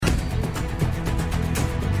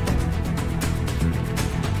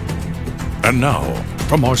And now,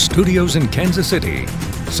 from our studios in Kansas City,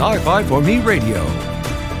 Sci-Fi for Me Radio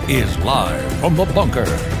is live from the bunker.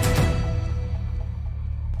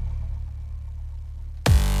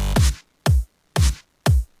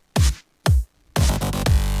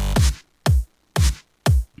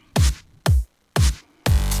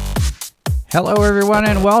 Hello, everyone,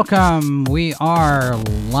 and welcome. We are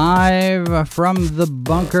live from the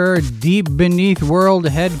bunker deep beneath World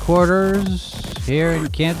Headquarters here in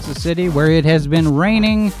Kansas City, where it has been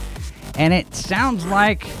raining, and it sounds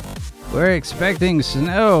like we're expecting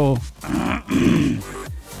snow. I'm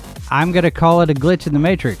going to call it a glitch in the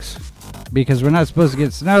Matrix, because we're not supposed to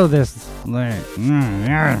get snow this late.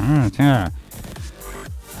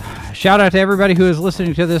 Shout out to everybody who is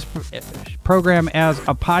listening to this program as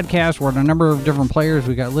a podcast. We're in a number of different players.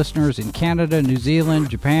 We got listeners in Canada, New Zealand,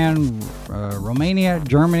 Japan, Romania,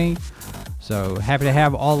 Germany. So happy to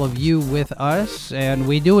have all of you with us. And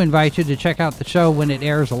we do invite you to check out the show when it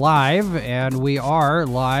airs live. And we are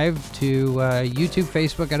live to YouTube,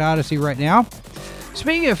 Facebook, and Odyssey right now.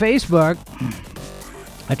 Speaking of Facebook,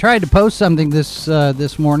 I tried to post something this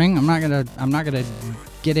morning. I'm not gonna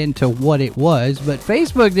get into what it was, but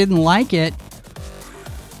Facebook didn't like it.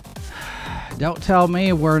 Don't tell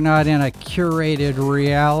me we're not in a curated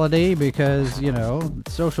reality, because, you know,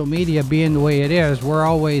 social media being the way it is, we're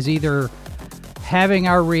always either having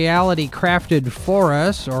our reality crafted for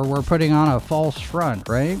us or we're putting on a false front,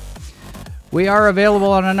 right? We are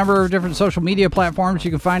available on a number of different social media platforms.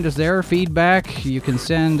 You can find us there. Feedback, you can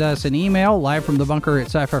send us an email,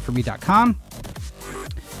 livefromthebunker@scififorme.com.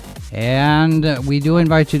 And we do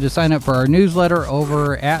invite you to sign up for our newsletter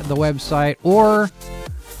over at the website, or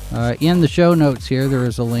in the show notes here, there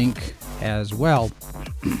is a link as well.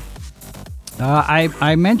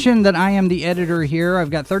 I mentioned that I am the editor here. I've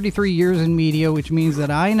got 33 years in media, which means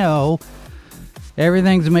that I know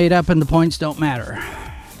everything's made up and the points don't matter.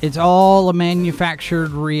 It's all a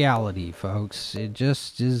manufactured reality, folks. It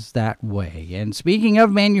just is that way. And speaking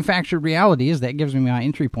of manufactured realities, that gives me my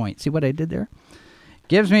entry point. See what I did there?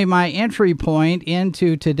 Gives me my entry point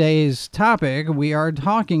into today's topic. We are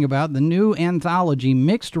talking about the new anthology,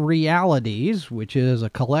 Mixed Realities, which is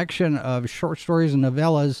a collection of short stories and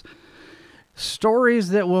novellas, stories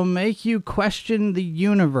that will make you question the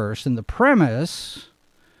universe. And the premise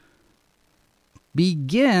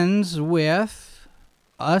begins with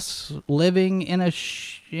us living in a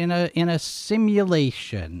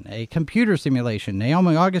simulation, a computer simulation.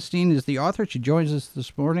 Naomi Augustine is the author. She joins us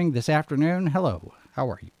this afternoon. Hello. How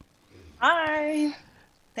are you? Hi.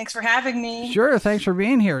 Thanks for having me. Sure, thanks for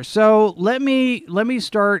being here. So let me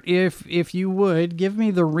start, if you would, give me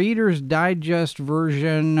the Reader's Digest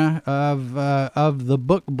version of the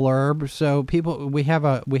book blurb, so we have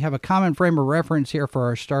a common frame of reference here for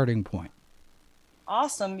our starting point.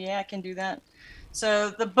 Awesome. Yeah, I can do that.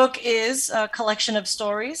 So the book is a collection of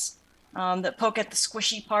stories that poke at the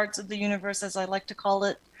squishy parts of the universe, as I like to call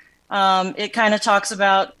it. It kind of talks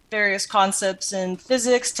about various concepts in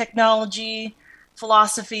physics, technology,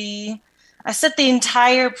 philosophy. I set the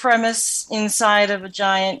entire premise inside of a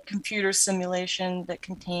giant computer simulation that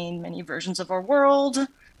contained many versions of our world.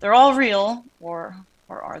 They're all real, or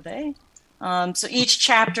are they? So each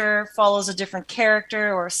chapter follows a different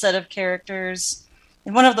character or a set of characters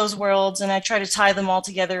in one of those worlds, and I try to tie them all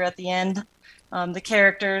together at the end. The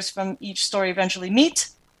characters from each story eventually meet.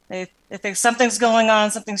 They think something's going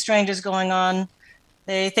on, something strange is going on.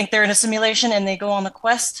 They think they're in a simulation, and they go on the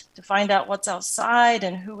quest to find out what's outside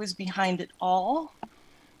and who is behind it all.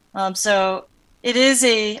 So it is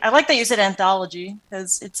I like that you said anthology,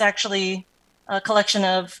 because it's actually a collection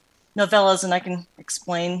of novellas, and I can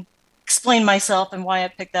explain myself and why I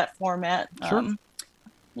picked that format. Sure.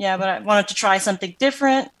 Yeah, but I wanted to try something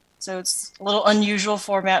different, so it's a little unusual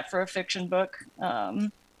format for a fiction book.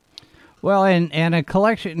 Well, and a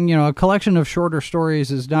collection of shorter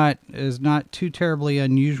stories is not too terribly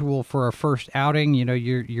unusual for a first outing. You know,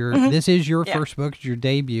 this is your first book, it's your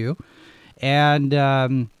debut, and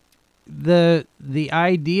the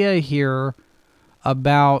idea here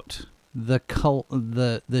about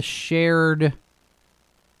the shared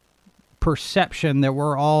perception that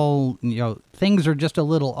we're all, things are just a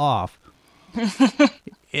little off.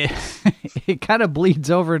 It kind of bleeds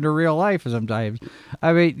over into real life sometimes.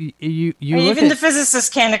 I mean, you even the physicists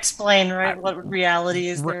can't explain, right, what reality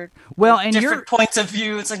is. There and different points of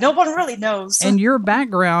view. It's like no one really knows. And your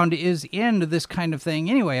background is in this kind of thing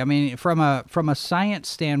anyway. I mean, from a science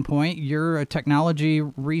standpoint, you're a technology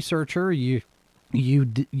researcher. You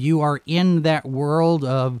are in that world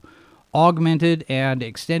of augmented and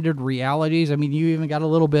extended realities. I mean, you even got a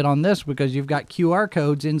little bit on this because you've got QR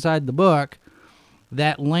codes inside the book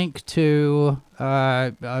that link to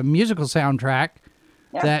a musical soundtrack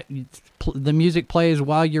that the music plays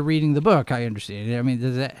while you're reading the book. I understand. I mean,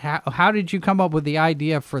 does that, how did you come up with the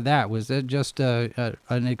idea for that? Was it just an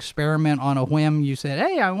experiment on a whim? You said,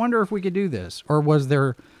 "Hey, I wonder if we could do this," or was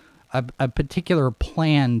there a particular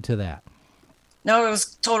plan to that? No, it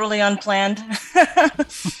was totally unplanned.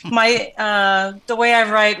 The way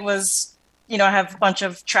I write was, I have a bunch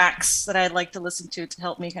of tracks that I'd like to listen to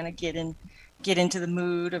help me kind of get into the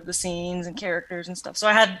mood of the scenes and characters and stuff. So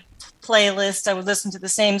I had playlists. I would listen to the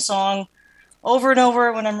same song over and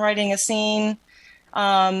over when I'm writing a scene.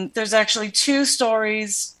 There's actually 2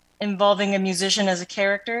 stories involving a musician as a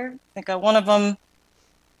character. I think one of them,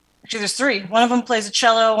 actually there's 3. One of them plays a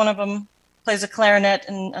cello, one of them plays a clarinet,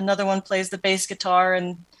 and another one plays the bass guitar.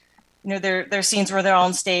 And, there are scenes where they're all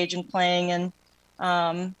on stage and playing. And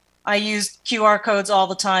I use QR codes all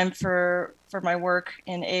the time for my work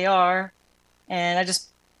in AR. And I just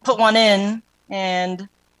put one in, and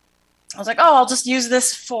I was like, oh, I'll just use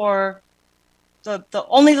this for the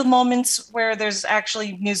only the moments where there's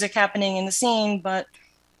actually music happening in the scene. But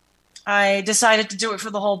I decided to do it for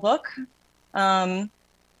the whole book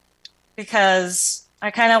because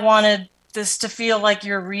I kind of wanted this to feel like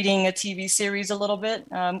you're reading a TV series a little bit.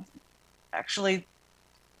 Actually,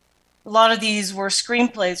 a lot of these were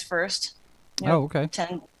screenplays first. Okay.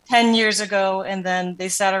 10 years ago, and then they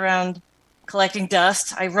sat around collecting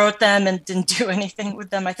dust. I wrote them and didn't do anything with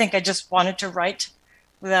them. I think I just wanted to write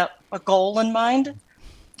without a goal in mind.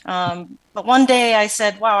 But one day I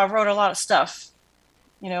said, wow, I wrote a lot of stuff,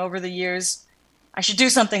 over the years. I should do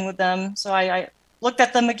something with them. So I looked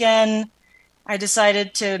at them again. I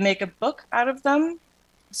decided to make a book out of them.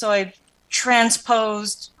 So I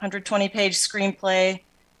transposed 120-page screenplay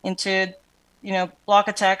into, block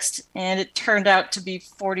of text, and it turned out to be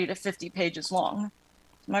 40 to 50 pages long.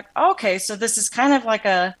 I'm like, okay, so this is kind of like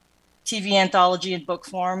a TV anthology in book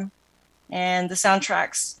form, and the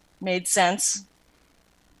soundtracks made sense.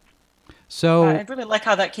 So I really like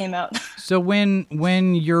how that came out. So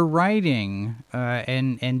when you're writing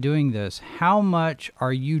and doing this, how much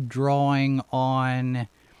are you drawing on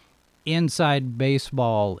inside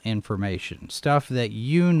baseball information, stuff that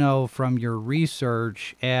you know from your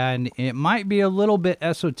research, and it might be a little bit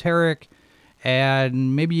esoteric,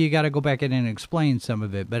 and maybe you got to go back in and explain some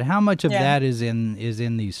of it, but how much of that is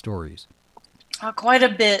in these stories? Quite a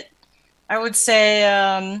bit. I would say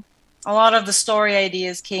a lot of the story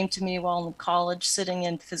ideas came to me while in college, sitting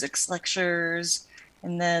in physics lectures,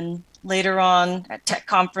 and then later on at tech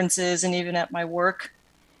conferences and even at my work.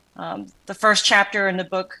 The first chapter in the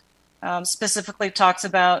book specifically talks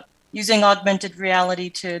about using augmented reality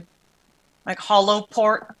to hollow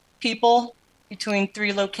port people between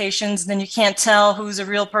 3 locations. Then you can't tell who's a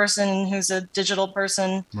real person and who's a digital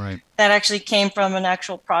person. Right. That actually came from an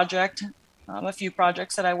actual project, a few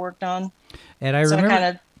projects that I worked on. And I remember, I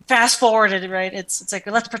kind of fast forwarded, right? It's like,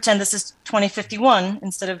 let's pretend this is 2051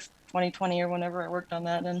 instead of 2020 or whenever I worked on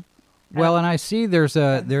that. And well, and I see there's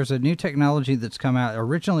a new technology that's come out.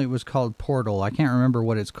 Originally, it was called Portal. I can't remember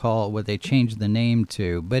what it's called, what they changed the name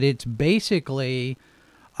to, but it's basically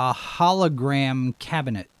a hologram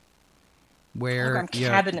cabinet where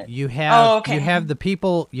you have the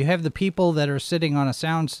people that are sitting on a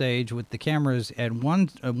soundstage with the cameras at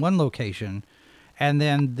one location, and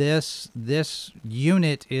then this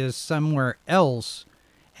unit is somewhere else.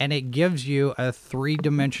 And it gives you a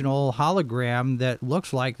 3-dimensional hologram that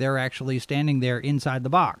looks like they're actually standing there inside the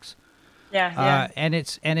box. Yeah. And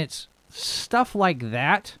it's stuff like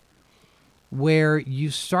that where you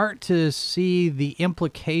start to see the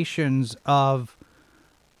implications of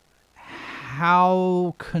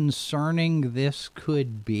how concerning this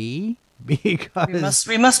could be. Because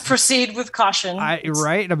we must proceed with caution.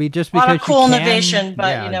 Right? I mean, just a lot because of cool innovation,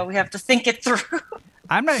 but we have to think it through.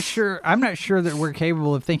 I'm not sure that we're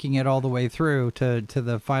capable of thinking it all the way through to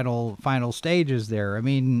the final stages there. I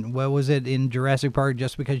mean, what was it in Jurassic Park?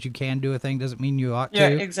 Just because you can do a thing doesn't mean you ought to. Yeah,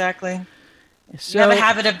 exactly. So, you have a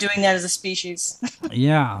habit of doing that as a species.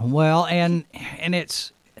 Yeah, well, and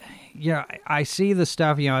it's, I see the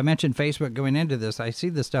stuff, I mentioned Facebook going into this. I see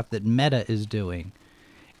the stuff that Meta is doing.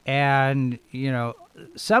 And,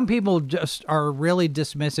 some people just are really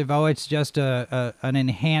dismissive. Oh, it's just an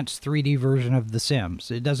enhanced 3D version of The Sims.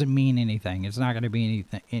 It doesn't mean anything. It's not going to be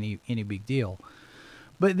any big deal.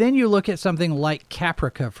 But then you look at something like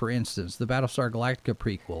Caprica, for instance, the Battlestar Galactica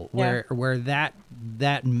prequel, where that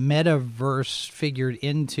metaverse figured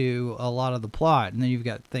into a lot of the plot. And then you've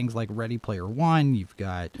got things like Ready Player One. You've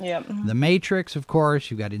got The Matrix, of course.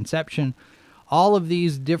 You've got Inception. all of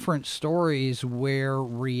these different stories where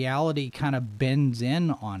reality kind of bends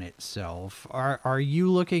in on itself. Are you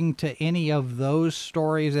looking to any of those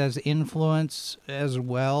stories as influence as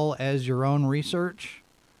well as your own research?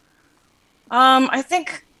 I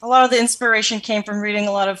think a lot of the inspiration came from reading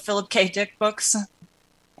a lot of Philip K. Dick books.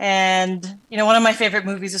 And, one of my favorite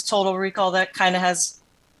movies is Total Recall, that kind of has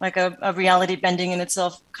like a reality bending in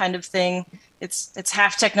itself kind of thing. It's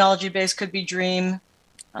half technology based, could be Dream.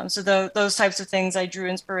 So those types of things I drew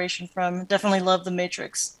inspiration from. Definitely love The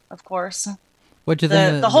Matrix, of course. What do you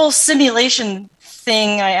think? The whole simulation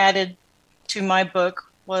thing I added to my book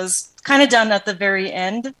was kind of done at the very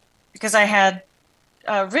end, because I had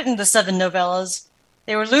written the 7 novellas.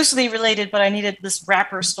 They were loosely related, but I needed this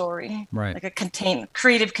wrapper story, right? Like a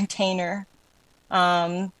creative container.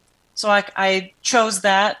 So I chose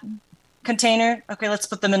that container. Okay, let's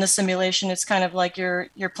put them in a simulation. It's kind of like you're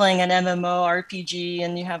playing an MMO RPG,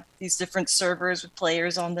 and you have these different servers with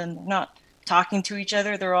players on them. They're not talking to each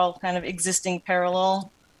other. They're all kind of existing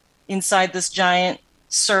parallel inside this giant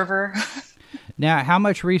server. Now, how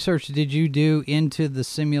much research did you do into the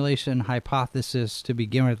simulation hypothesis to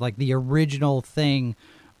begin with? Like the original thing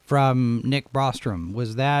from Nick Bostrom,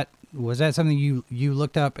 was that something you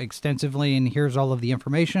looked up extensively and here's all of the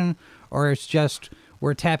information, or it's just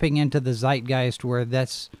we're tapping into the zeitgeist where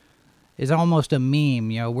that's is almost a meme?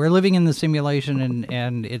 We're living in the simulation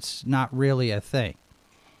and it's not really a thing.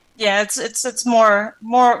 Yeah, it's more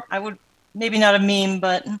I would like not a meme,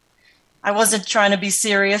 but I wasn't trying to be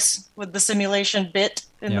serious with the simulation bit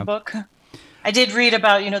in the book. I did read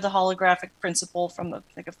about, the holographic principle from a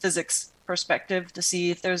physics perspective to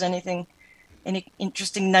see if there's any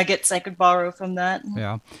interesting nuggets I could borrow from that.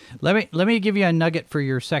 Yeah. Let me give you a nugget for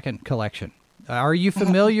your second collection. Are you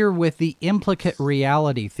familiar with the implicate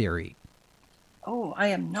reality theory? Oh, I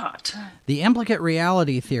am not. The implicate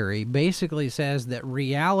reality theory basically says that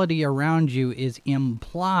reality around you is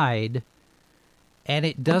implied, and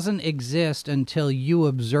it doesn't exist until you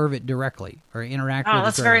observe it directly or interact with it. Oh,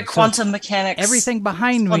 that's very quantum mechanics. Everything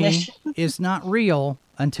behind me is not real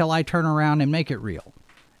until I turn around and make it real.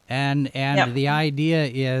 And the idea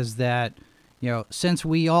is that, since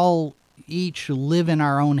we all each live in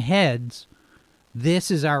our own heads,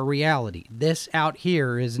 this is our reality. This out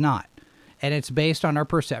here is not. And it's based on our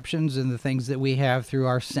perceptions and the things that we have through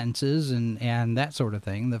our senses and that sort of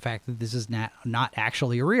thing. The fact that this is not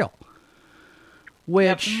actually real.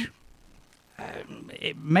 Which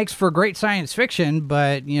it makes for great science fiction,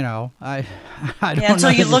 but I don't know.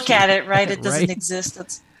 Until you look at it, right? It doesn't exist.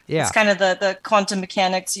 It's kind of the quantum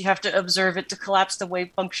mechanics. You have to observe it to collapse the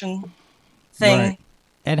wave function thing. Right.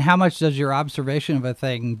 And how much does your observation of a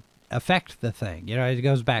thing affect the thing? It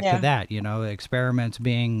goes back to that. Experiments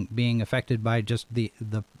being affected by just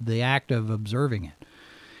the act of observing it.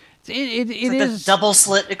 It is the double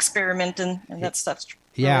slit experiment and that stuff's true.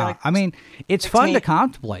 Yeah, really it's fun to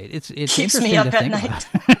contemplate. It's keeps interesting me up to at think night.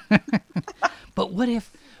 about. But what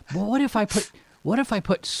if I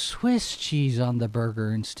put Swiss cheese on the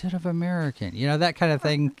burger instead of American? That kind of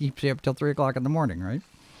thing keeps you up till 3 o'clock in the morning, right?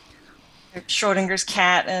 Schrodinger's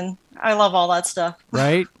cat, and I love all that stuff.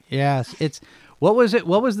 Right? Yes. What was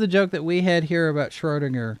the joke that we had here about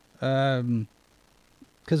Schrodinger?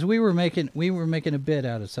 Because we were making a bit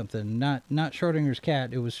out of something, not Schrodinger's cat.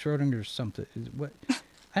 It was Schrodinger's something. What?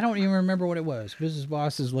 I don't even remember what it was. Mrs.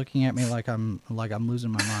 Boss is looking at me like I'm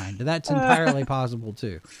losing my mind. That's entirely possible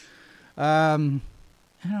too. I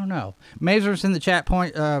don't know. Mazur's in the chat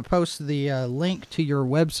posts the link to your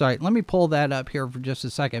website. Let me pull that up here for just a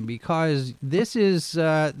second, because it's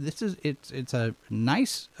a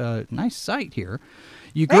nice site here.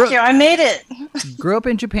 Thank you. I made it. Grew up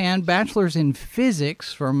in Japan, bachelor's in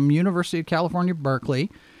physics from University of California, Berkeley.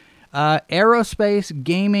 Aerospace,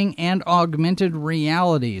 gaming, and augmented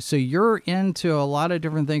reality. So you're into a lot of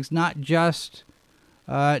different things, not just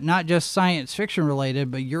science fiction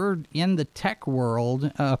related, but you're in the tech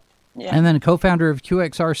world. And then a co-founder of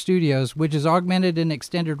QXR Studios, which is augmented and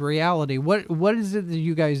extended reality. What is it that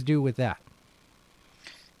you guys do with that?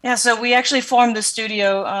 Yeah, so we actually formed the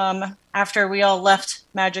studio after we all left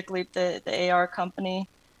Magic Leap, the AR company.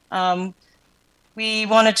 We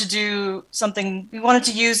wanted to do something. We wanted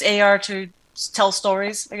to use AR to tell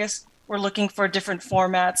stories. I guess we're looking for different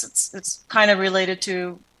formats. It's kind of related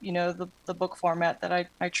to the book format that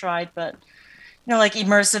I tried, but like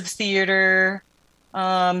immersive theater,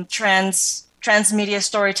 transmedia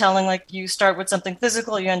storytelling. Like you start with something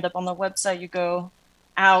physical, you end up on the website, you go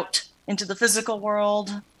out into the physical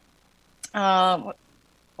world. What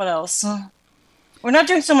else? We're not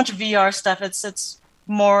doing so much VR stuff. It's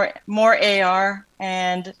more AR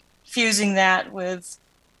and fusing that with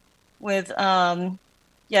with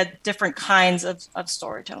different kinds of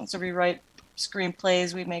storytelling. So we write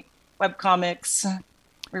screenplays, we make webcomics,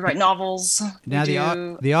 we write novels. Now we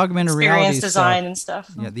the augmented reality design stuff,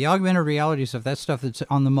 and stuff. Yeah, the augmented reality stuff. That's stuff that's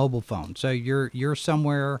on the mobile phone. So you're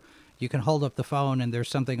somewhere, you can hold up the phone and there's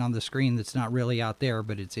something on the screen that's not really out there,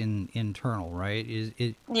 but it's internal, right? Is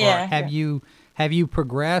it? Yeah. Have you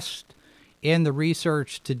progressed in the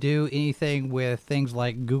research to do anything with things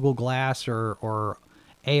like Google Glass or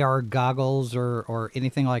AR goggles or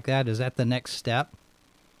anything like that? Is that the next step?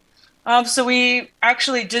 So we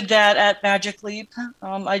actually did that at Magic Leap.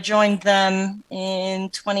 I joined them in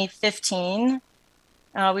 2015.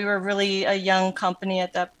 We were really a young company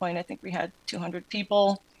at that point. I think we had 200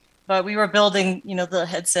 people, but we were building, the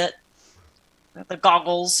headset, the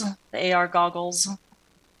goggles, the AR goggles,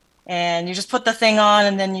 and you just put the thing on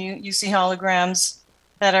and then you see holograms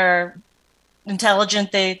that are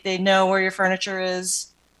intelligent. They know where your furniture is.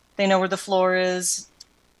 They know where the floor is.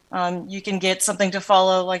 You can get something to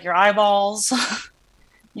follow, like your eyeballs.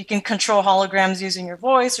 You can control holograms using your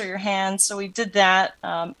voice or your hands. So we did that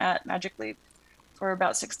at Magic Leap for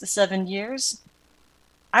about 6 to 7 years.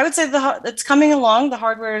 I would say it's coming along. The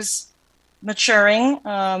hardware is maturing.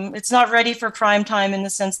 It's not ready for prime time in the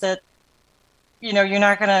sense that, you're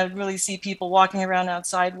not going to really see people walking around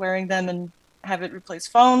outside wearing them and have it replace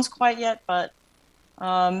phones quite yet. But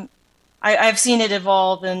I've seen it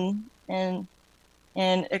evolve and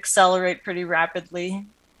accelerate pretty rapidly.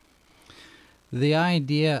 The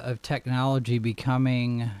idea of technology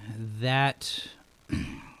becoming that,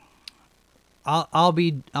 I'll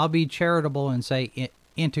be charitable and say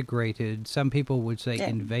integrated. Some people would say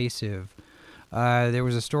invasive. There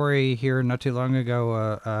was a story here not too long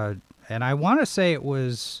ago, and I want to say it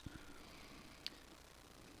was,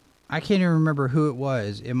 I can't even remember who it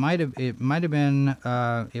was. It might have been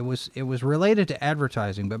it was related to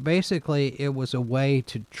advertising, but basically it was a way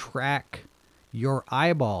to track your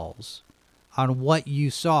eyeballs on what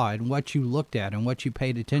you saw and what you looked at and what you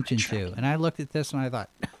paid attention to. And I looked at this and I thought,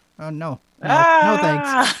 oh no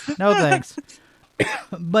thanks. No thanks.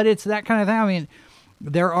 But it's that kind of thing. I mean,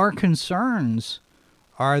 there are concerns,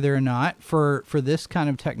 are there not, for this kind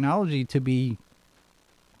of technology to be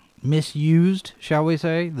misused, shall we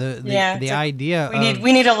say? The idea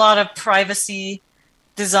we need a lot of privacy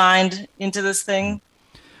designed into this thing,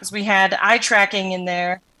 because we had eye tracking in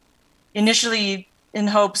there initially in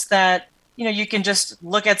hopes that you can just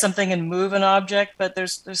look at something and move an object, but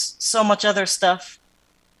there's so much other stuff.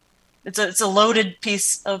 It's a loaded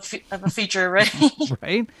piece of a feature, right?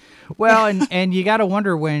 Right. Well, and you got to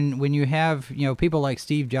wonder when you have people like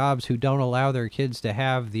Steve Jobs who don't allow their kids to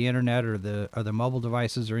have the internet or the mobile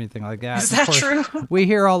devices or anything like that. Is that true? We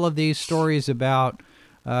hear all of these stories about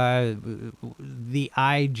the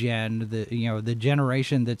iGen, the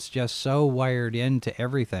generation that's just so wired into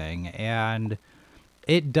everything, and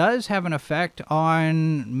it does have an effect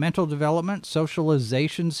on mental development,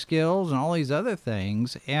 socialization skills, and all these other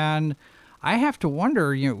things. And I have to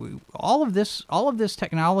wonder, all of this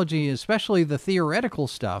technology, especially the theoretical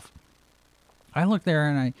stuff, I look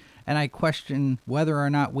there and I question whether or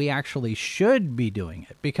not we actually should be doing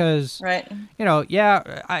it, because right.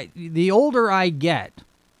 The older I get,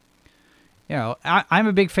 I'm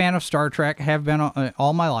a big fan of Star Trek, have been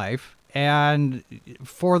all my life. And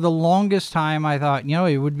for the longest time, I thought,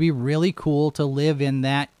 it would be really cool to live in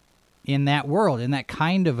that world, in that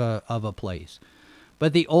kind of a place.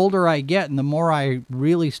 But the older I get and the more I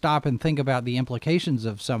really stop and think about the implications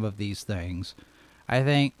of some of these things, I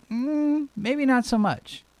think, maybe not so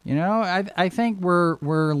much. I think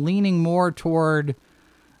we're leaning more toward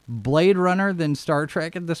Blade Runner than Star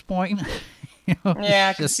Trek at this point.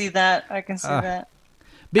 I can see that. I can see that.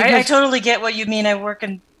 I totally get what you mean. I've worked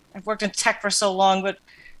in tech for so long, but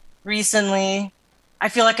recently I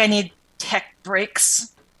feel like I need tech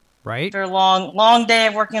breaks. Right. After a long day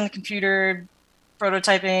of working on the computer,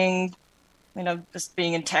 prototyping, just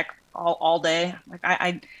being in tech all day. Like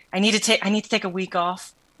I need to take a week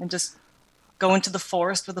off and just go into the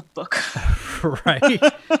forest with a book. Right.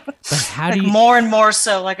 But how do you... more and more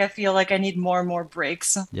so, I feel like I need more and more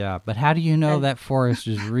breaks. Yeah, but how do you know that forest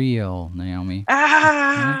is real, Naomi?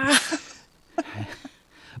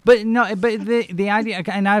 But the idea,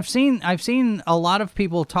 and I've seen a lot of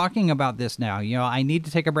people talking about this now. I need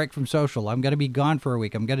to take a break from social. I'm going to be gone for a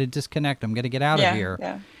week. I'm going to disconnect. I'm going to get out of here.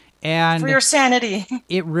 Yeah. And for your sanity.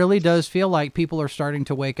 It really does feel like people are starting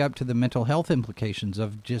to wake up to the mental health implications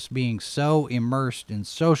of just being so immersed in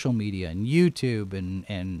social media and YouTube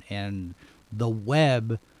and the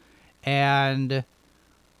web, and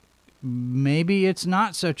maybe it's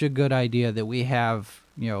not such a good idea that we have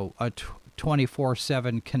a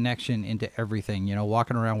 24/7 connection into everything. You know,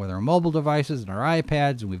 walking around with our mobile devices and our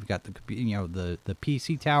iPads, and we've got the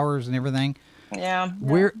PC towers and everything. Yeah.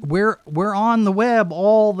 We're on the web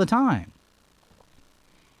all the time.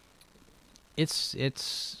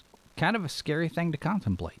 It's kind of a scary thing to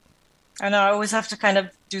contemplate. I know. I always have to kind of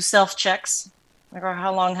do self checks. Like, or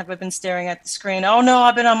how long have I been staring at the screen? Oh no,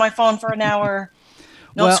 I've been on my phone for an hour.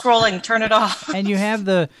 No scrolling. Turn it off. And you have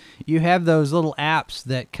those little apps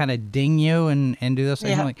that kind of ding you and do those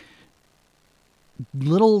things. Yeah. Like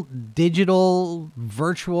little digital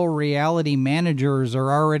virtual reality managers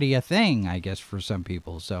are already a thing, I guess, for some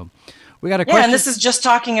people. So we got a question. Yeah, and this is just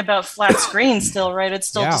talking about flat screens still, right? It's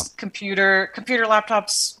still just computer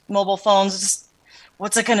laptops, mobile phones. Just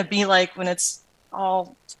what's it going to be like when it's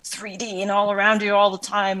all 3D and all around you all the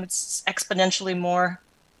time? It's exponentially more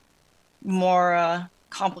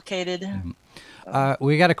complicated.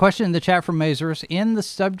 We got a question in the chat from Mazers. In the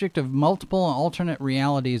subject of multiple and alternate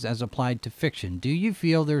realities as applied to fiction, do you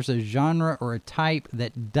feel there's a genre or a type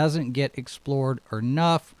that doesn't get explored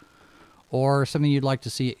enough, or something you'd like to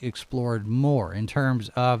see explored more in terms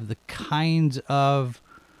of the kinds of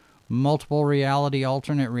multiple reality,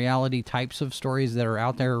 alternate reality types of stories that are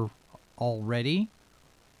out there already,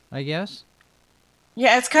 I guess?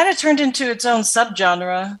 Yeah, it's kind of turned into its own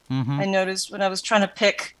subgenre. Mm-hmm. I noticed when I was trying to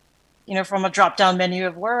pick, from a drop-down menu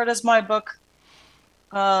of where does my book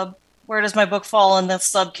fall in the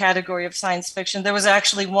subcategory of science fiction. There was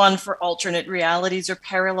actually one for alternate realities or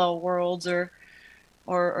parallel worlds or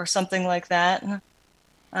something like that.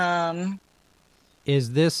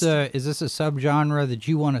 Is this a subgenre that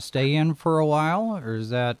you want to stay in for a while, or is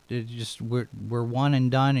that it just we're one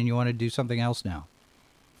and done and you want to do something else now?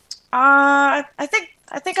 I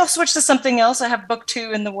think I'll switch to something else. I have book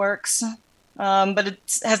 2 in the works, but it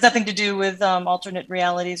has nothing to do with alternate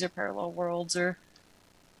realities or parallel worlds or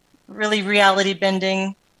really reality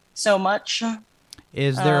bending so much.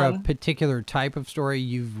 Is there a particular type of story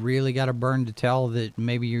you've really got a burn to tell that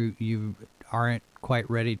maybe you aren't quite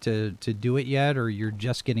ready to do it yet, or you're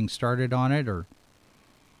just getting started on it, or?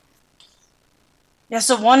 Yeah,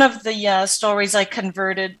 so one of the stories I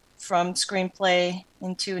converted from screenplay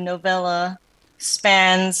into novella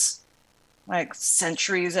spans like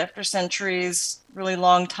centuries after centuries, really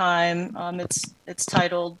long time. It's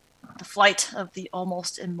titled The Flight of the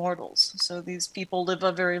Almost Immortals. So these people live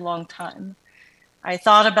a very long time. I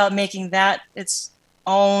thought about making that its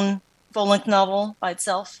own full-length novel by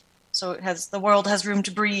itself. So the world has room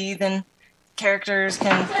to breathe and characters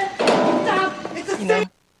can,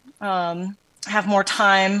 have more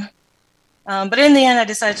time. But in the end, I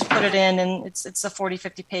decided to put it in, and it's a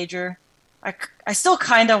 40-50 pager. I still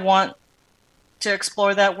kind of want to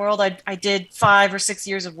explore that world. I did 5 or 6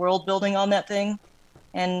 years of world building on that thing,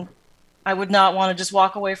 and I would not want to just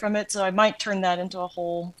walk away from it. So I might turn that into a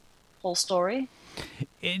whole story.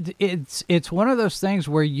 It's one of those things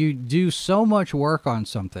where you do so much work on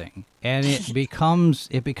something, and it becomes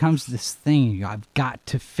this thing. I've got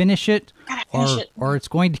to finish it, or it's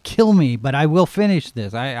going to kill me. But I will finish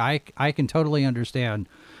this. I can totally understand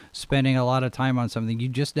spending a lot of time on something. You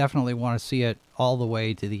just definitely want to see it all the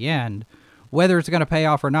way to the end, whether it's going to pay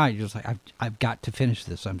off or not. You're just like, I've got to finish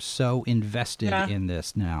this. I'm so invested in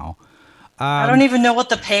this now. I don't even know what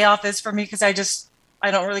the payoff is for me, because I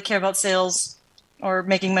don't really care about sales or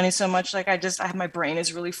making money so much. Like my brain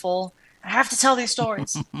is really full. I have to tell these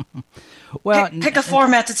stories. Well, pick a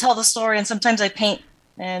format to tell the story. And sometimes I paint,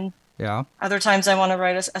 and other times I want to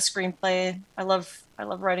write a screenplay. I love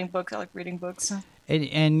writing books. I like reading books.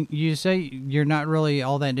 And you say you're not really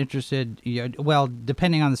all that interested. Well,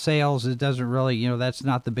 depending on the sales, it doesn't really, that's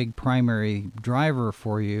not the big primary driver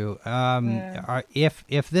for you.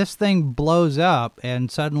 If this thing blows up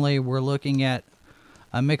and suddenly we're looking at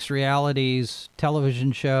a mixed realities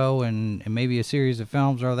television show and maybe a series of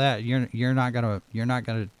films or that, you're not gonna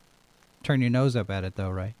turn your nose up at it though,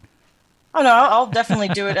 right? Oh no, I'll definitely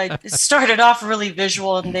do it. I started off really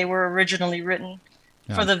visual, and they were originally written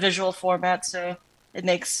for the visual format, so it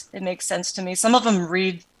makes sense to me. Some of them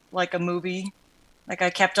read like a movie. Like I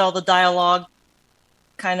kept all the dialogue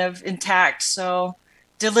kind of intact, so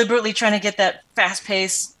deliberately trying to get that fast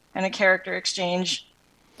pace and a character exchange.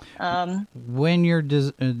 When you're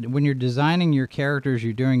designing your characters,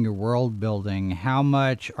 you're doing your world building, how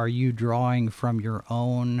much are you drawing from your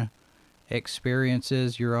own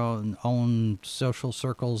experiences, your own social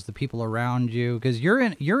circles, the people around you? Because you're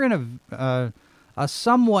in a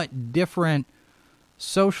somewhat different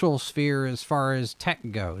social sphere as far as tech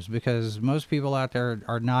goes, because most people out there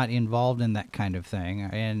are not involved in that kind of thing,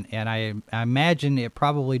 and I imagine it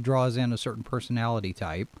probably draws in a certain personality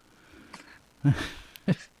type.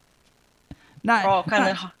 Not We're all kind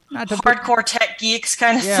of not to hardcore tech geeks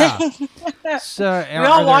kind of Yeah. thing. So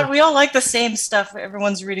We all like the same stuff.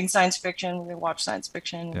 Everyone's reading science fiction. We watch science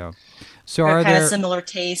fiction. Yeah. So We're are kind there of similar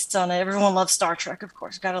tastes on it. Everyone loves Star Trek, of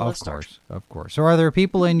course. Gotta love Star Trek. Of course. So are there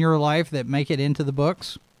people in your life that make it into the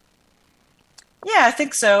books? Yeah, I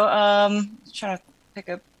think so. Trying to pick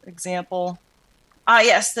an example.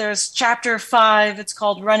 Yes, there's chapter 5. It's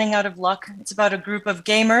called Running Out of Luck. It's about a group of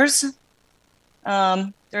gamers.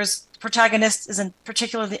 There's protagonist is a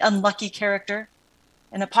particularly unlucky character.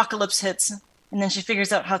 An apocalypse hits, and then she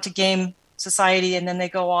figures out how to game society, and then they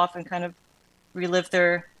go off and kind of relive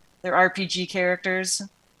their RPG characters.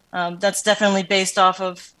 That's definitely based off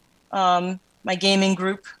of my gaming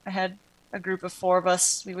group. I had a group of 4 of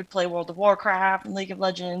us. We would play World of Warcraft and League of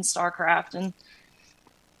Legends, StarCraft,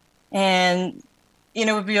 and you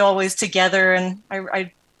know, we'd be always together. And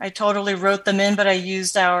I totally wrote them in, but I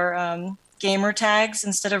used our gamer tags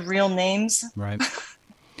instead of real names. Right.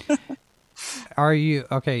 Are you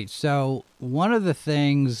okay? So one of the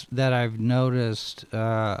things that I've noticed,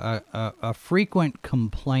 a frequent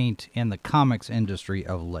complaint in the comics industry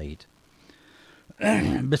of late,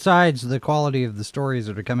 besides the quality of the stories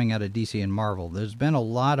that are coming out of DC and Marvel, there's been a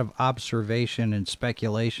lot of observation and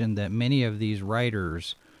speculation that many of these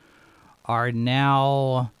writers are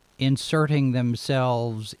now inserting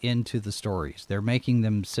themselves into the stories. They're making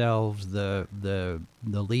themselves the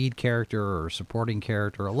lead character or supporting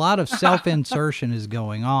character. A lot of self-insertion is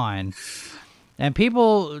going on, and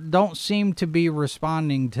people don't seem to be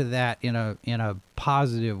responding to that in a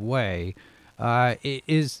positive way.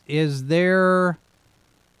 Is there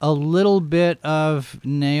a little bit of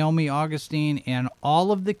Naomi Augustine in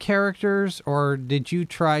all of the characters, or did you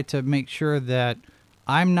try to make sure that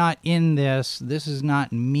I'm not in this. This is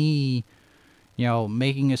not me, you know,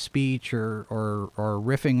 making a speech or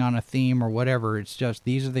riffing on a theme or whatever. It's just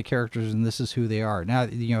these are the characters and this is who they are. Now,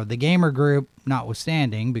 you know, the gamer group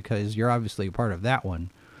notwithstanding, because you're obviously a part of that one.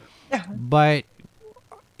 Yeah. But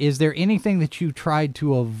is there anything that you tried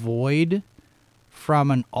to avoid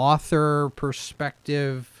from an author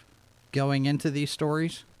perspective going into these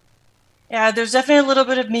stories? Yeah, there's definitely a little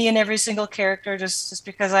bit of me in every single character, just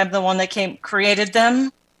because I'm the one that created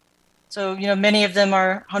them. So, you know, many of them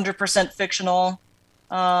are 100% fictional.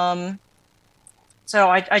 So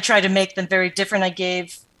I try to make them very different. I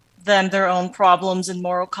gave them their own problems and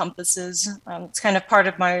moral compasses. It's kind of part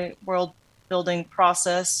of my world building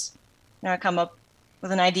process. You know, I come up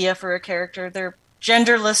with an idea for a character. They're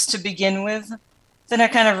genderless to begin with. Then I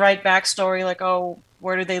kind of write backstory, like, oh,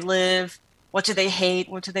 where do they live? What do they hate?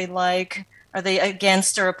 What do they like? Are they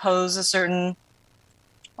against or oppose a certain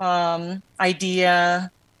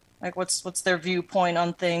idea? Like, what's their viewpoint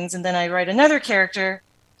on things? And then I write another character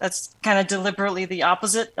that's kind of deliberately the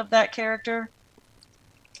opposite of that character.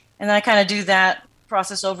 And then I kind of do that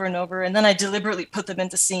process over and over. And then I deliberately put them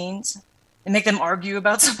into scenes and make them argue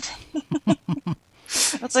about something.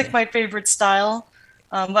 That's like my favorite style.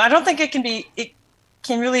 But I don't think it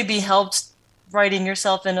can really be helped writing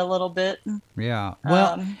yourself in a little bit. Yeah.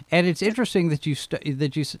 Well, and it's interesting that you start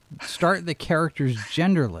the characters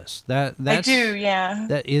genderless. That's, I do,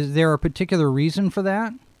 yeah. Is there a particular reason for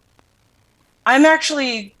that? I'm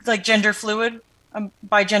actually like gender fluid. I'm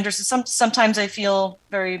bi-gender, so sometimes I feel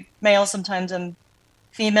very male, sometimes I'm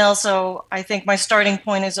female. So I think my starting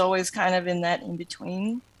point is always kind of in that in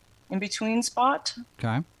between spot.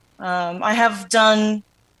 Okay. I have done.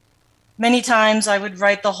 Many times I would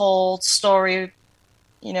write the whole story,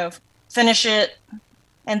 you know, finish it,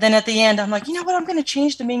 and then at the end I'm like, you know what, I'm going to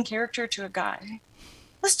change the main character to a guy.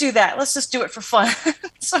 Let's do that. Let's just do it for fun.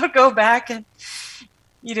 So I go back and,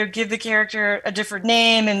 you know, give the character a different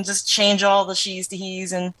name and just change all the she's to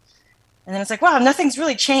he's, and then it's like, wow, nothing's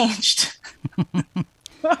really changed.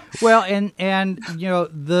 Well, and you know,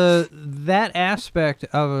 that aspect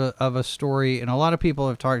of a story, and a lot of people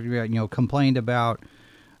have talked about, you know, complained about.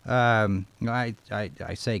 I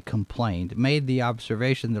say complained, made the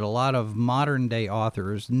observation that a lot of modern day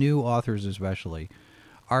authors, new authors especially,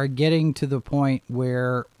 are getting to the point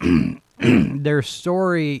where their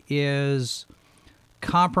story is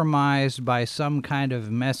compromised by some kind of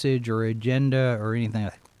message or agenda or anything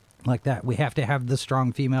like that. We have to have the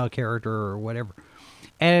strong female character or whatever.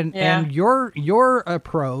 And your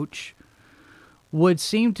approach would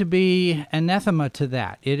seem to be anathema to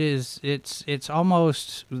that. It's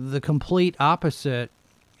almost the complete opposite.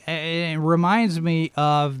 It reminds me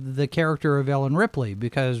of the character of Ellen Ripley,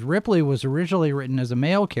 because Ripley was originally written as a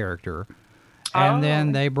male character, and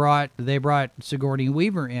then they brought Sigourney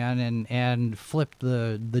Weaver in and flipped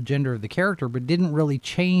the gender of the character, but didn't really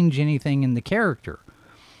change anything in the character.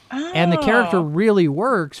 And the character really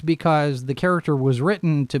works because the character was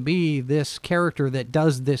written to be this character that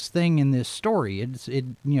does this thing in this story.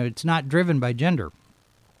 It's not driven by gender.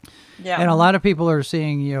 Yeah. And a lot of people are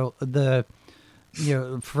seeing,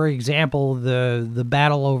 for example, the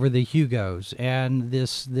battle over the Hugos and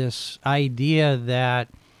this idea that,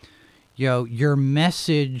 your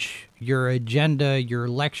message, your agenda, your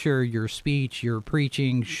lecture, your speech, your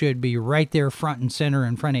preaching should be right there front and center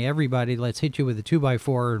in front of everybody. Let's hit you with a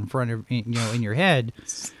 2x4 in front of, in your head.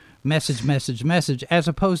 Message, message, message, as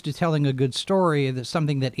opposed to telling a good story that's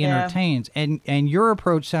something that entertains. And your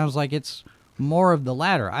approach sounds like it's more of the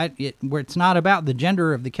latter. Where it's not about the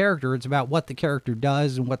gender of the character, it's about what the character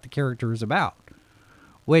does and what the character is about,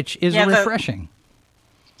 which is refreshing.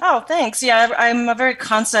 Oh, thanks. Yeah, I'm a very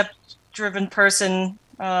concept-driven person.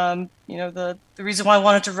 The reason why I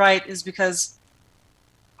wanted to write is because,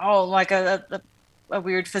 like a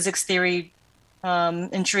weird physics theory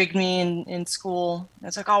intrigued me in school.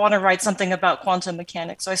 It's like, I want to write something about quantum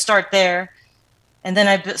mechanics. So I start there, and then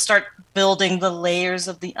I start building the layers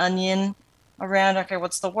of the onion around. Okay,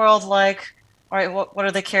 what's the world like? All right, what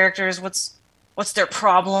are the characters? What's their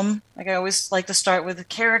problem? Like, I always like to start with the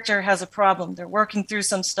character has a problem. They're working through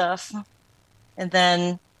some stuff, and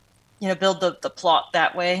then build the plot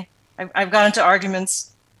that way. I've got into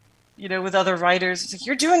arguments, with other writers. It's like,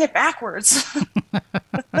 you're doing it backwards.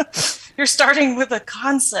 You're starting with a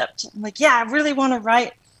concept. I'm like, yeah, I really want to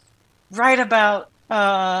write about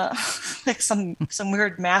like some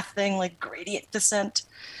weird math thing like gradient descent.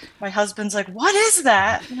 My husband's like, what is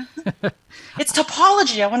that? It's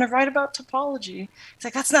topology. I want to write about topology. It's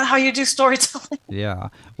like, that's not how you do storytelling. Yeah.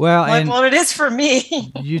 Well, well, it is for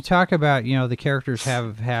me. You talk about, the characters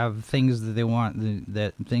have things that they want,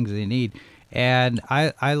 that things they need. And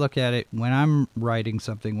I look at it when I'm writing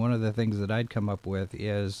something, one of the things that I'd come up with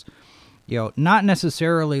is, not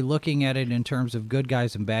necessarily looking at it in terms of good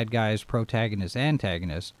guys and bad guys, protagonists,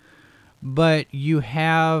 antagonists, but you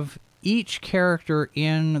have each character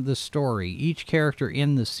in the story, each character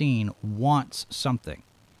in the scene wants something.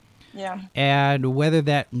 Yeah. And whether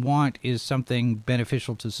that want is something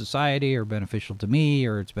beneficial to society or beneficial to me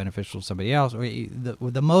or it's beneficial to somebody else, or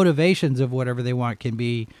the motivations of whatever they want can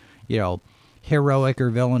be, heroic or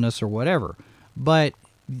villainous or whatever. But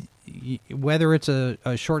whether it's a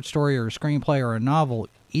short story or a screenplay or a novel,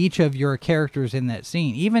 each of your characters in that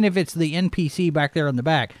scene, even if it's the NPC back there on the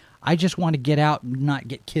back, I just want to get out and not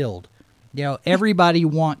get killed. Everybody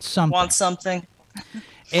wants something.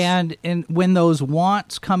 And when those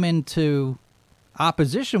wants come into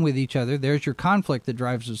opposition with each other, there's your conflict that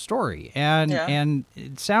drives the story. And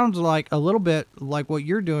it sounds like a little bit like what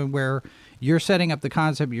you're doing, where you're setting up the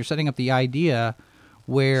concept, you're setting up the idea,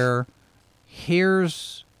 where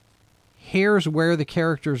here's where the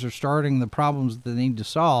characters are starting the problems that they need to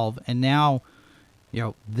solve, and now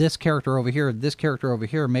this character over here, this character over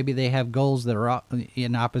here, maybe they have goals that are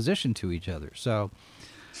in opposition to each other. So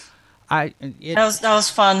that was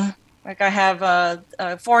fun. Like, I have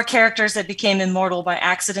 4 characters that became immortal by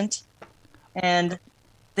accident, and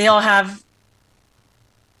they all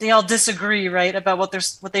disagree, right, about what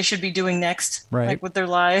they should be doing next, right, like with their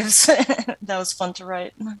lives. That was fun to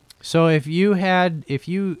write. So if you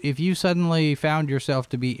suddenly found yourself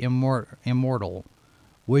to be immortal,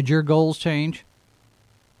 would your goals change?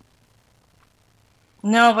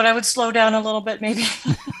 No, but I would slow down a little bit, maybe.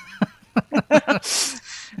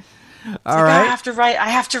 All right. I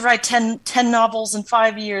have to write 10 novels in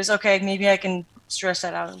 5 years. Okay, maybe I can stress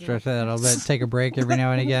that out a little bit. Take a break every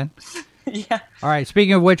now and again. Yeah. All right.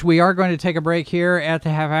 Speaking of which, we are going to take a break here at the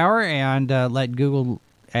half hour and let Google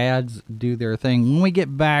Ads do their thing. When we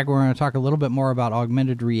get back, we're going to talk a little bit more about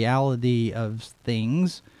augmented reality of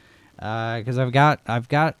things. Because I've got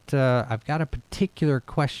a particular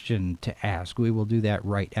question to ask. We will do that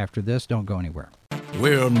right after this. Don't go anywhere.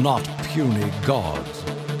 We're not puny gods,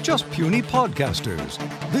 just puny podcasters.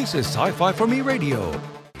 This is Sci-Fi for Me Radio.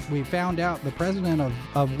 We found out the president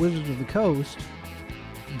of Wizards of the Coast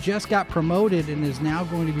just got promoted and is now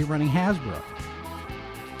going to be running Hasbro.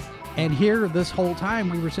 And here, this whole time,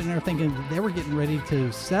 we were sitting there thinking that they were getting ready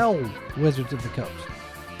to sell Wizards of the Coast.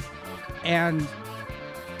 And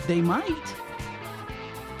they might.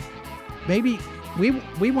 Maybe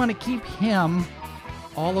we want to keep him.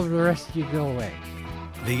 All of the rest of you go away.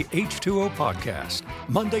 The H2O Podcast,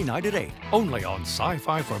 Monday night at 8, only on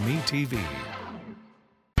Sci-Fi for Me TV.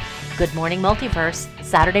 Good Morning Multiverse,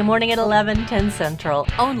 Saturday morning at 11, 10 Central,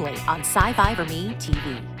 only on Sci-Fi for Me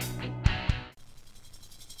TV.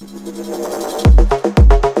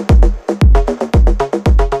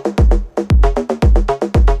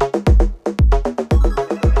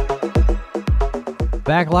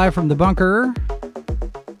 Back live from the bunker.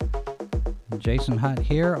 Jason Hutt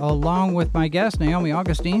here, along with my guest, Naomi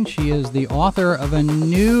Augustine. She is the author of a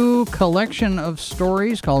new collection of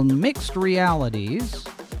stories called Mixed Realities,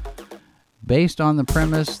 based on the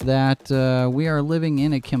premise that we are living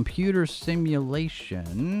in a computer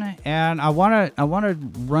simulation. And I want to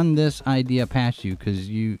run this idea past you because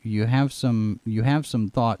you have some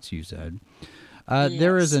thoughts. You said. Yes.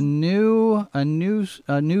 There is a new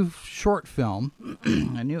short film,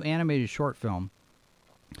 a new animated short film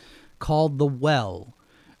called The Well,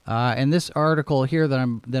 and this article here that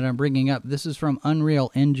I'm bringing up, this is from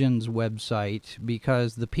Unreal Engine's website,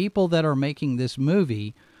 because the people that are making this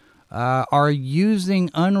movie are using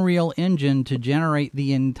Unreal Engine to generate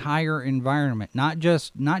the entire environment, not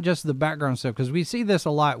just the background stuff, because we see this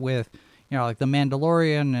a lot with, like The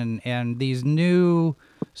Mandalorian and these new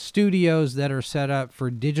studios that are set up for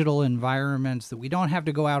digital environments that we don't have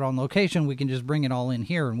to go out on location. We can just bring it all in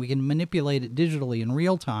here, and we can manipulate it digitally in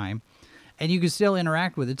real time, and you can still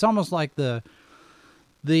interact with it. It's almost like the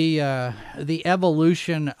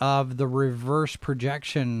evolution of the reverse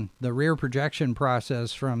projection, the rear projection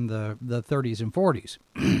process from the 30s and 40s.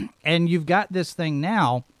 And you've got this thing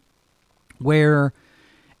now where,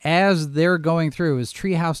 as they're going through, as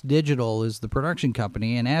Treehouse Digital is the production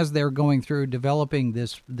company, and as they're going through developing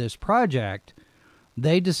this project,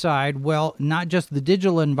 they decide, well, not just the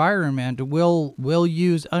digital environment, we'll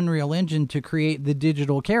use Unreal Engine to create the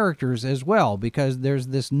digital characters as well, because there's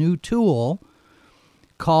this new tool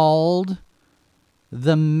called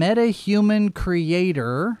the MetaHuman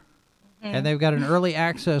Creator, and they've got an early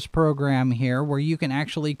access program here where you can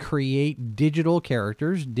actually create digital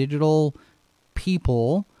characters, digital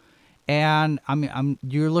people. And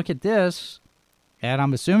you look at this, and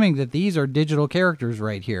I'm assuming that these are digital characters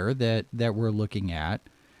right here that we're looking at,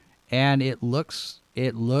 and it looks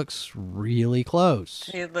really close.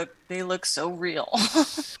 They look so real.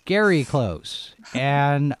 Scary close.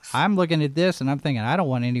 And I'm looking at this and I'm thinking, I don't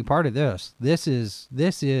want any part of this. This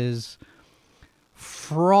is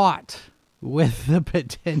fraught with the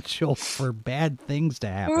potential for bad things to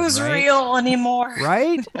happen. Who's right? real anymore?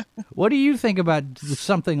 Right? What do you think about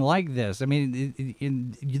something like this? I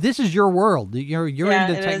mean, this is your world. You're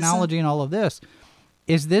into technology and all of this.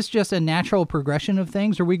 Is this just a natural progression of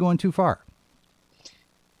things, or are we going too far?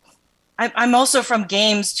 I'm also from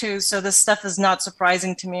games too, so this stuff is not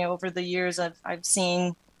surprising to me. Over the years, I've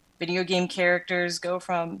seen video game characters go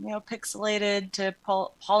from pixelated to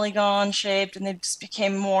polygon shaped, and they just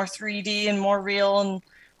became more 3D and more real and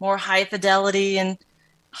more high fidelity and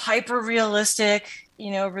hyper realistic,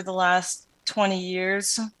 over the last 20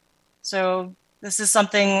 years. So this is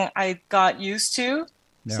something I got used to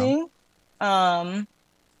seeing. I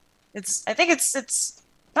think it's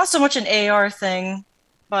not so much an AR thing,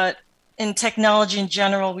 but in technology in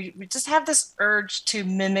general, we just have this urge to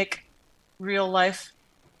mimic real life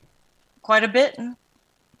quite a bit.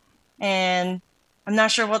 And I'm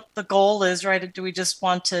not sure what the goal is, right? Do we just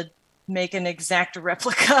want to make an exact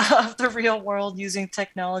replica of the real world using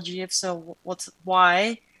technology? If so,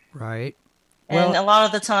 why? Right. And a lot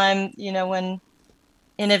of the time, when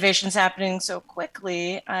innovation's happening so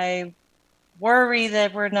quickly, I worry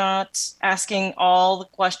that we're not asking all the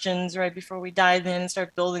questions right before we dive in and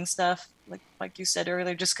start building stuff. Like you said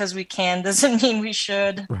earlier, just because we can doesn't mean we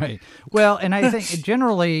should. Right. Well, and I think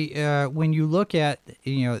generally when you look at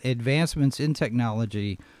advancements in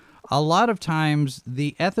technology, a lot of times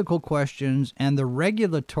the ethical questions and the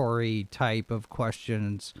regulatory type of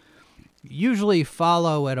questions usually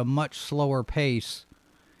follow at a much slower pace,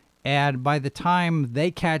 and by the time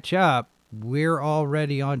they catch up, we're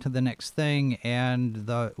already on to the next thing, and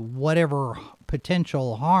the whatever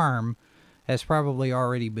potential harm has probably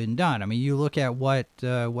already been done. I mean, you look at what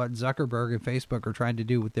Zuckerberg and Facebook are trying to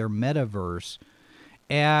do with their metaverse,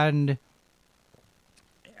 and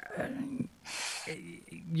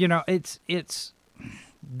it's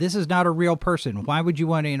this is not a real person. Why would you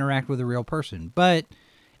want to interact with a real person? But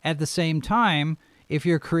at the same time, if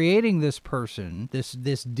you're creating this person, this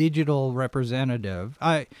digital representative,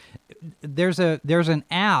 there's an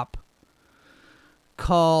app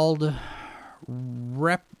called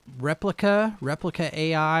Replica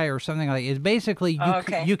AI or something like that. It's basically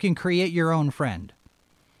you can create your own friend.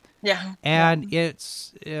 Yeah. And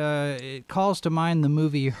it calls to mind the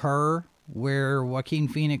movie Her, where Joaquin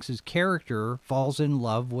Phoenix's character falls in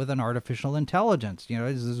love with an artificial intelligence.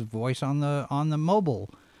 It's this voice on the mobile.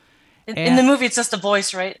 In the movie, it's just a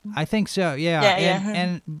voice, right? I think so.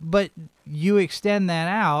 Yeah. But you extend that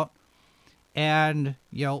out, and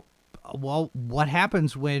what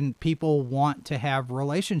happens when people want to have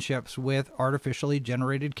relationships with artificially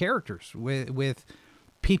generated characters, with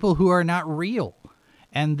people who are not real.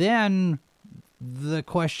 And then the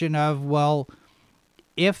question of, well,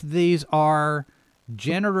 if these are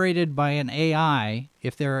generated by an AI,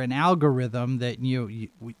 if they're an algorithm that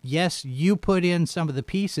yes, you put in some of the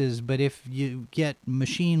pieces, but if you get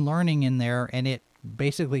machine learning in there and it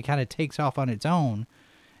basically kind of takes off on its own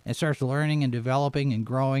and starts learning and developing and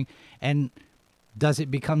growing, and does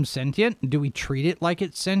it become sentient? Do we treat it like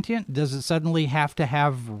it's sentient? Does it suddenly have to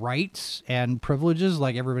have rights and privileges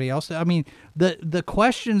like everybody else? I mean, the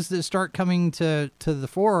questions that start coming to the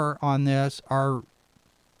fore on this are,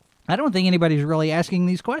 I don't think anybody's really asking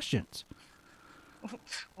these questions.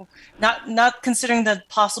 Not considering the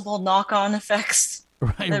possible knock-on effects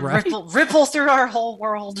that Right. ripple through our whole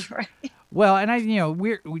world, right? Well, and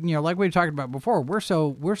we're like we talked about before, we're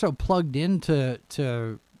so plugged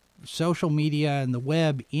into social media and the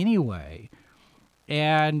web anyway,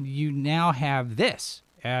 and you now have this,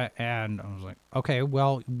 and I was like, okay,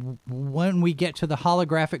 well, when we get to the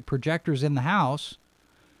holographic projectors in the house,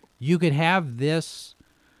 you could have this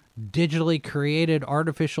digitally created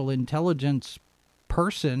artificial intelligence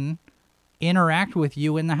person interact with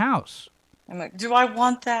you in the house. I'm like, do I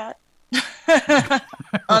want that?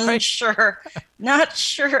 Unsure. Not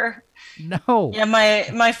sure. No. Yeah,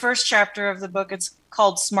 my first chapter of the book, it's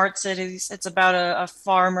called Smart Cities. It's about a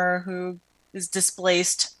farmer who is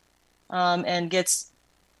displaced and gets,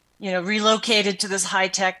 relocated to this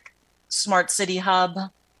high-tech smart city hub.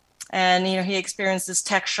 And, he experienced this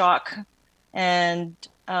tech shock. And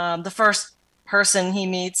the first person he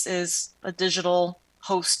meets is a digital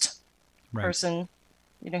host person.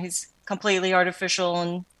 He's completely artificial,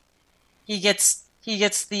 and he gets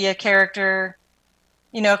the character,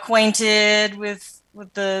 acquainted with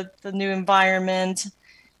the new environment.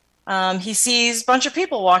 He sees a bunch of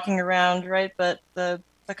people walking around, right? But the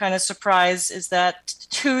kind of surprise is that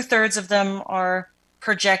 2/3 of them are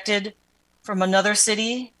projected from another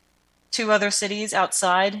city, 2 other cities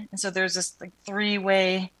outside. And so there's this like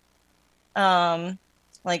 3-way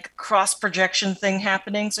cross projection thing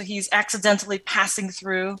happening. So he's accidentally passing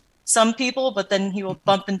through some people, but then he will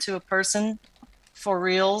bump into a person for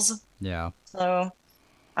reals. Yeah. So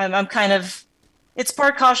I'm kind of, it's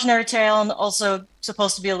part cautionary tale and also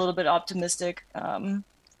supposed to be a little bit optimistic, in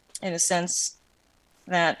a sense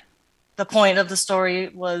that the point of the story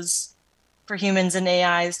was for humans and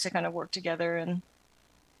AIs to kind of work together and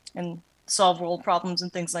solve world problems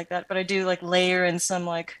and things like that. But I do layer in some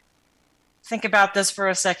think about this for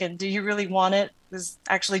a second. Do you really want it? There's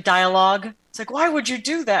actually dialogue. It's like, why would you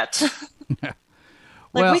do that?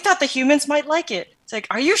 Well, we thought the humans might like it. It's like,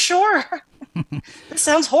 are you sure? This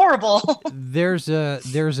sounds horrible. there's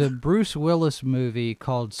a Bruce Willis movie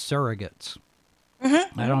called Surrogates.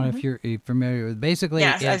 Mm-hmm. I don't know if you're familiar with. Basically,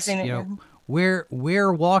 Yes, I've it's, seen it.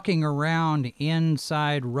 We're walking around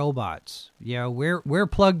inside robots. We're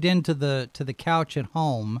plugged into the couch at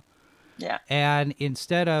home. Yeah. And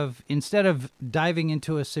instead of diving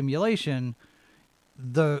into a simulation,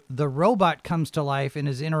 the robot comes to life and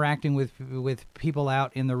is interacting with people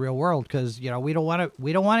out in the real world, because we don't want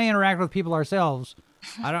to interact with people ourselves.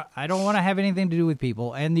 I don't want to have anything to do with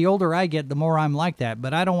people. And the older I get, the more I'm like that.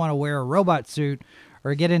 But I don't want to wear a robot suit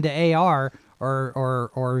or get into AR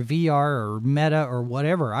or VR or Meta or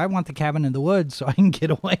whatever. I want the cabin in the woods so I can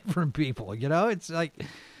get away from people. It's like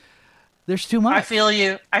there's too much. I feel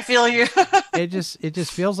you. It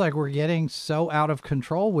just feels like we're getting so out of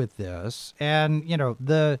control with this. And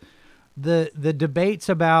the debates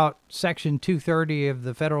about Section 230 of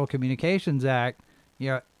the Federal Communications Act,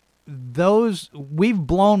 those, we've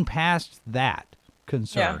blown past that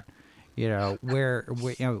concern. Where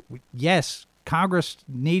yes, Congress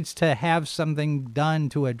needs to have something done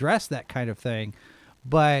to address that kind of thing,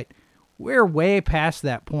 but we're way past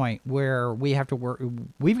that point where we have to work.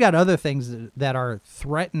 We've got other things that are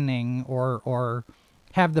threatening or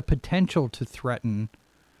have the potential to threaten.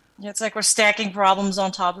 Yeah, it's like we're stacking problems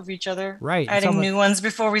on top of each other. Right. Adding new ones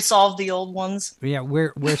before we solve the old ones. Yeah,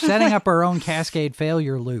 we're setting up our own cascade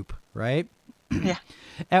failure loop, right? Yeah.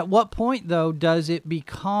 At what point, though, does it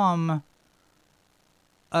become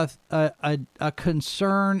a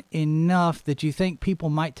concern enough that you think people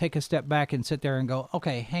might take a step back and sit there and go,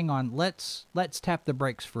 okay, hang on, let's tap the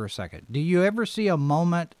brakes for a second? Do you ever see a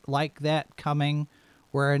moment like that coming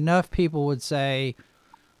where enough people would say,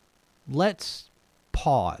 let's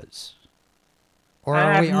pause? Or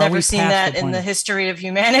I've never seen that in the history of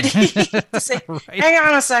humanity. Say, Right. hang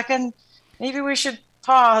on a second, maybe we should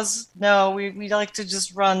pause. No, we like to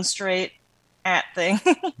just run straight at things.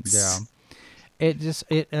 Yeah.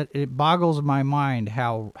 It boggles my mind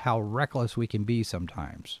how reckless we can be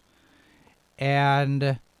sometimes.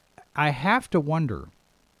 And I have to wonder,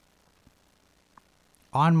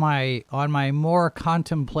 on my more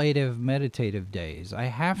contemplative, meditative days, I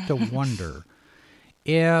have to wonder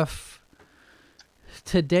if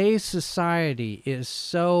today's society is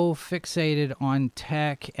so fixated on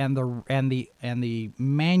tech and the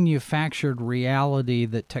manufactured reality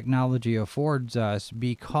that technology affords us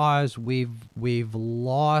because we've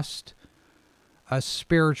lost a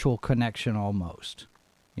spiritual connection almost.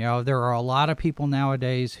 You know, there are a lot of people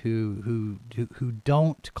nowadays who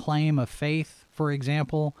don't claim a faith, for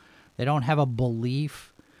example. They don't have a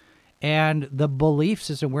belief. And the belief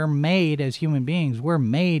system, we're made as human beings, we're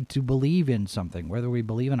made to believe in something, whether we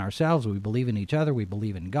believe in ourselves, we believe in each other, we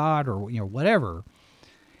believe in God, or whatever.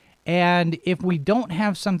 And if we don't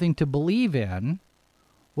have something to believe in,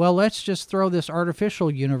 well, let's just throw this artificial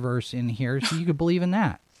universe in here so you could believe in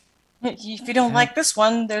that. If you don't like this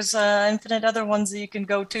one, there's infinite other ones that you can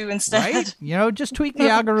go to instead. Right? Just tweak the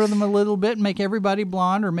algorithm a little bit and make everybody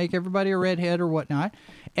blonde or make everybody a redhead or whatnot.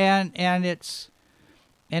 And it's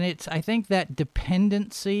I think that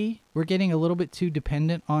dependency, we're getting a little bit too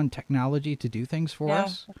dependent on technology to do things for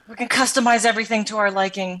us. We can customize everything to our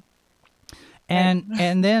liking.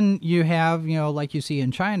 And then you have, like you see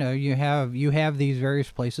in China, you have these various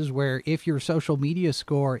places where if your social media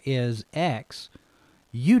score is X,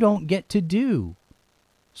 you don't get to do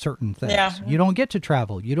certain things. Yeah. You don't get to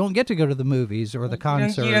travel. You don't get to go to the movies or the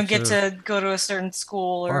concerts. You don't get to go to a certain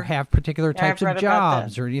school or have particular types of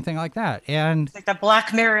jobs or anything like that. And it's like the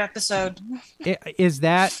Black Mirror episode. Is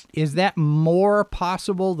that more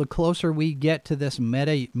possible the closer we get to this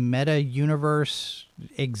meta universe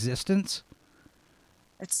existence?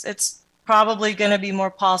 It's probably going to be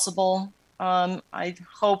more possible. I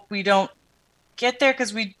hope we don't get there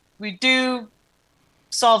because we do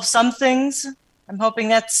solve some things. I'm hoping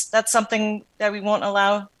that's something that we won't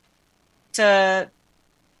allow to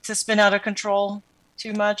spin out of control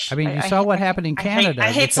too much. I mean, you saw what happened in Canada.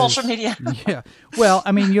 I hate social media. Yeah. Well,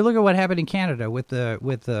 I mean, you look at what happened in Canada with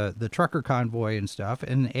the trucker convoy and stuff,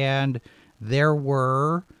 and there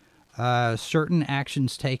were certain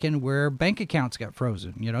actions taken where bank accounts got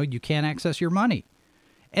frozen. You can't access your money.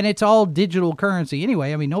 And it's all digital currency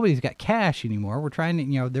anyway. I mean, nobody's got cash anymore. We're trying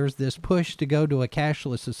to, there's this push to go to a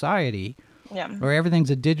cashless society where everything's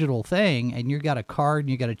a digital thing, and you've got a card and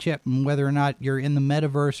you got a chip, and whether or not you're in the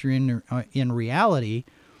metaverse or in reality,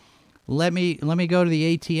 let me go to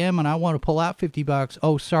the ATM and I want to pull out $50.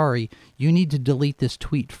 Oh, sorry, you need to delete this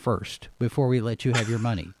tweet first before we let you have your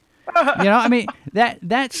money. I mean,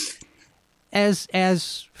 that's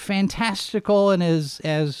as fantastical and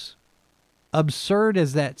as absurd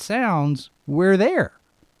as that sounds, we're there.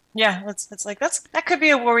 Yeah, it's like that could be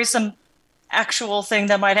a worrisome actual thing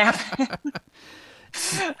that might happen.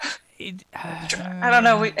 I don't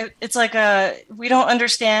know. It's like we don't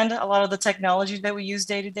understand a lot of the technology that we use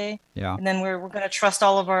day to day. Yeah. And then we're going to trust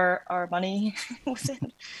all of our money with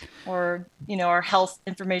it, or our health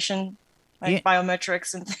information, like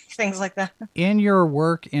biometrics and things like that. In your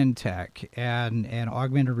work in tech and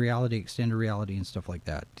augmented reality, extended reality, and stuff like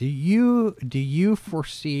that, do you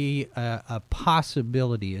foresee a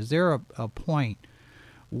possibility? Is there a point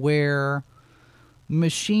where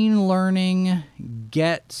machine learning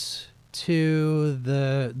gets to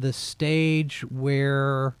the stage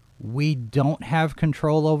where we don't have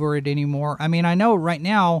control over it anymore? I mean, I know right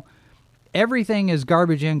now everything is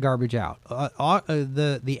garbage in, garbage out.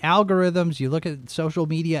 The algorithms, you look at social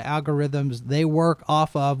media algorithms, they work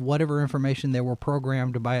off of whatever information they were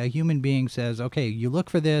programmed by a human being says, okay, you look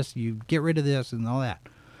for this, you get rid of this, and all that.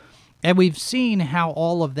 And we've seen how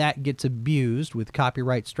all of that gets abused with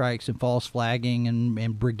copyright strikes and false flagging and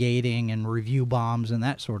brigading and review bombs and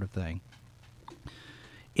that sort of thing.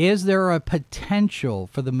 Is there a potential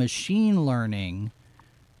for the machine learning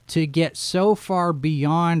to get so far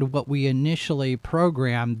beyond what we initially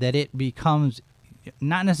programmed that it becomes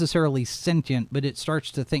not necessarily sentient, but it starts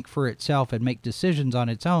to think for itself and make decisions on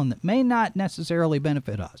its own that may not necessarily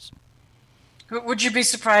benefit us? Would you be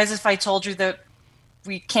surprised if I told you that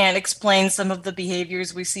we can't explain some of the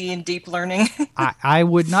behaviors we see in deep learning? I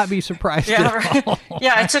would not be surprised at all.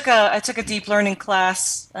 Yeah, I took a deep learning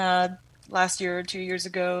class last year or 2 years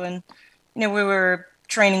ago, and we were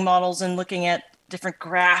training models and looking at different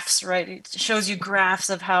graphs, right? It shows you graphs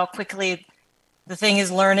of how quickly the thing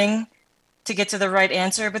is learning to get to the right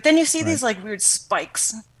answer. But then you see these like weird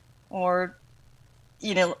spikes, or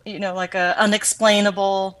like a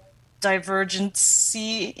unexplainable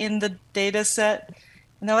divergency in the data set.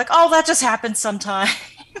 And they're like, oh, that just happens sometimes.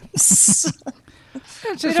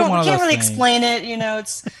 We can't really explain it.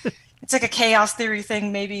 It's like a chaos theory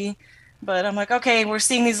thing maybe. But I'm like, okay, we're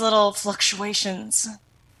seeing these little fluctuations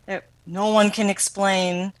that no one can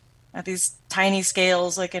explain. at these tiny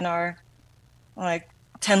scales, like in our like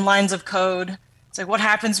 10 lines of code. It's like, what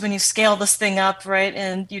happens when you scale this thing up, right?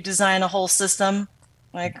 And you design a whole system,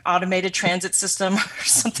 like automated transit system or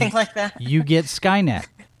something like that. You get Skynet.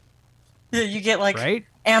 You get like right?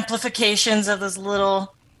 amplifications of those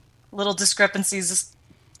little discrepancies.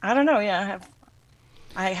 I don't know. Yeah,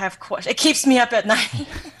 I have questions. It keeps me up at night.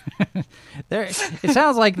 It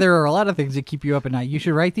sounds like there are a lot of things that keep you up at night. You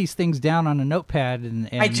should write these things down on a notepad. And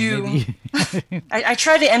I do. Maybe... I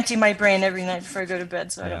try to empty my brain every night before I go to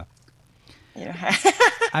bed, so I don't.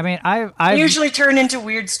 I mean, I usually turn into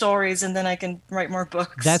weird stories, and then I can write more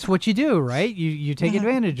books. That's what you do, right? You take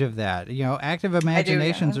advantage of that. Active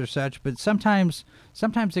imaginations or such, but sometimes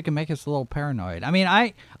it can make us a little paranoid. I mean,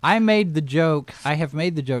 I made the joke. I have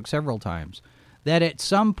made the joke several times that at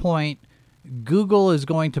some point Google is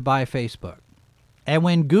going to buy Facebook, and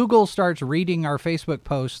when Google starts reading our Facebook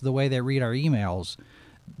posts the way they read our emails,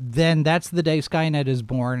 then that's the day Skynet is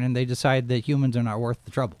born, and they decide that humans are not worth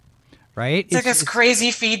the trouble. Right? It's like this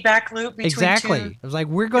crazy feedback loop between exactly. two. It was like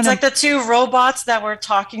it's like the two robots that were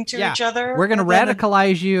talking to each other. We're going to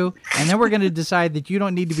radicalize you, and then we're going to decide that you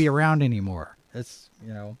don't need to be around anymore. It's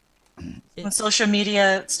when social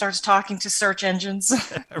media starts talking to search engines.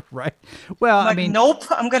 Right. Well, I mean, nope.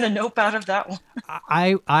 I'm going to nope out of that one.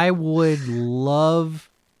 I would love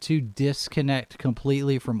to disconnect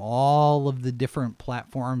completely from all of the different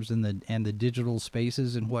platforms and the digital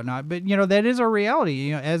spaces and whatnot. But that is a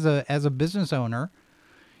reality. As a business owner,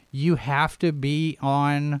 you have to be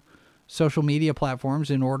on social media platforms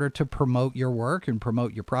in order to promote your work and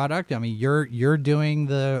promote your product. I mean, you're doing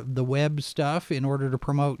the web stuff in order to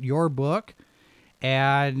promote your book,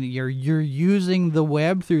 and you're using the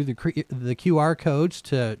web through the QR codes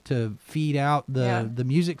to feed out the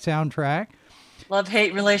music soundtrack.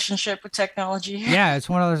 Love-hate relationship with technology. Yeah, it's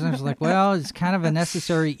one of those things like, well, it's kind of a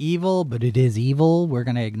necessary evil, but it is evil. We're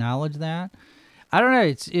going to acknowledge that. I don't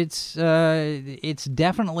know. It's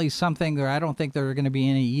definitely something that I don't think there are going to be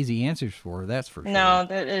any easy answers for. That's for sure. No,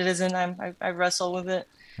 it isn't. I wrestle with it.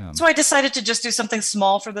 So I decided to just do something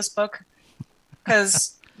small for this book,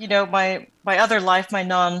 because my other life, my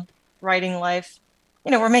non-writing life,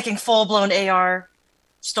 we're making full-blown AR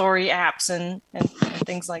story apps and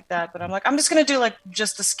things like that, but I'm like, I'm just gonna do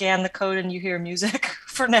just to scan the code and you hear music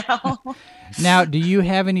for now. Now, do you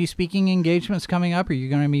have any speaking engagements coming up? Are you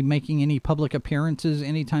going to be making any public appearances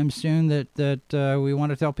anytime soon that we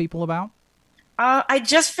want to tell people about? I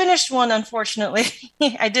just finished one, unfortunately.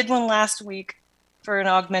 I did one last week for an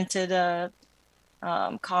augmented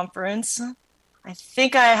conference. I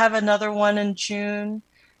think I have another one in June,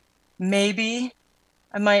 maybe.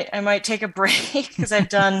 I might take a break because I've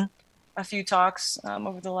done a few talks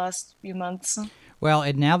over the last few months. Well,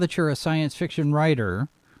 and now that you're a science fiction writer,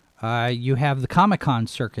 you have the Comic-Con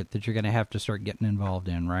circuit that you're going to have to start getting involved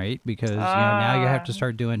in, right? Because now you have to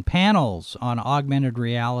start doing panels on augmented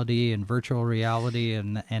reality and virtual reality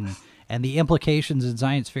and the implications in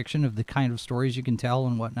science fiction of the kind of stories you can tell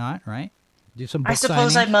and whatnot, right? Do some book I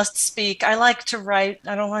suppose signings. I must speak. I like to write.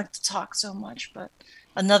 I don't like to talk so much, but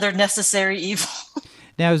another necessary evil.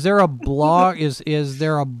 Now, is there a blog? is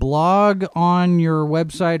there a blog on your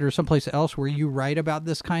website or someplace else where you write about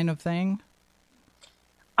this kind of thing?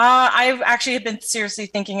 I've actually been seriously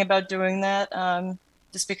thinking about doing that,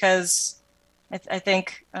 just because I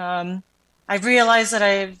think I've realized that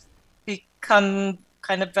I've become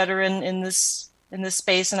kind of veteran in this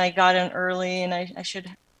space, and I got in early, and I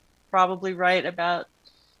should probably write about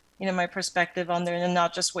my perspective on there, and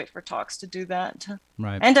not just wait for talks to do that.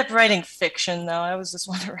 Right. I end up writing fiction, though. I always just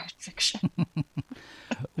want to write fiction.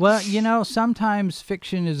 Well, sometimes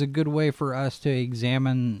fiction is a good way for us to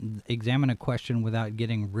examine a question without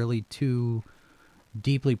getting really too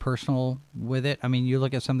deeply personal with it. I mean, you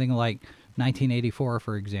look at something like 1984,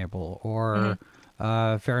 for example, or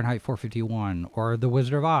Fahrenheit 451, or The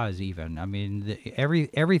Wizard of Oz, even. I mean,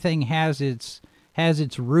 everything has its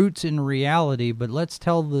roots in reality, but let's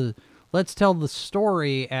tell the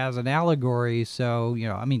story as an allegory. So,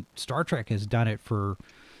 I mean, Star Trek has done it for,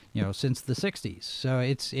 since the 60s. So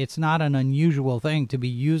it's not an unusual thing to be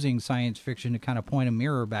using science fiction to kind of point a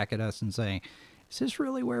mirror back at us and saying, is this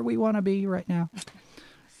really where we want to be right now?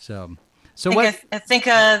 I think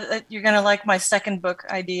you're going to like my second book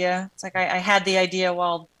idea. It's like I had the idea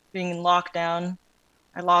while being in lockdown.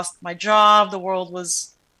 I lost my job. The world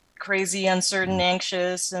was crazy, uncertain,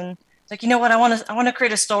 anxious, and it's like, what, I want to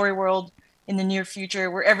create a story world in the near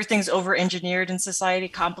future where everything's over-engineered in society,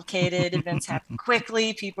 complicated, events happen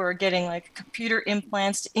quickly, people are getting computer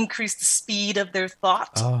implants to increase the speed of their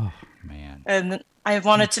thought. Oh, man. And I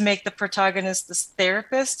wanted to make the protagonist this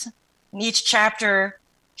therapist, and each chapter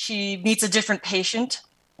she meets a different patient,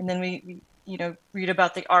 and then we read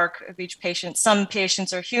about the arc of each patient. Some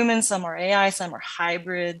patients are human, some are AI, some are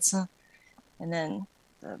hybrids, and then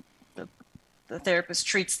the therapist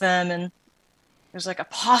treats them, and there's like a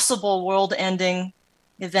possible world-ending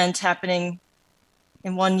event happening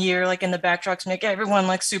in 1 year, like in the backdrop, to make everyone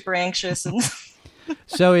like super anxious. And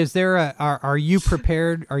so, is there are you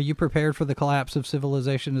prepared? Are you prepared for the collapse of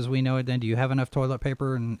civilization as we know it? Then, do you have enough toilet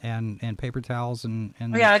paper and paper towels and?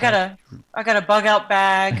 Oh, yeah, I got a bug out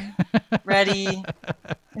bag ready.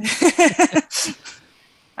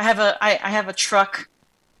 I have a truck,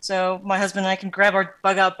 so my husband and I can grab our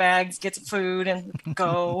bug out bags, get some food, and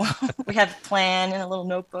go. We have a plan in a little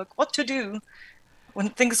notebook what to do when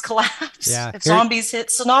things collapse. Yeah. If zombies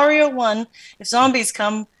hit, scenario 1. If zombies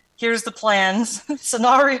come, here's the plans.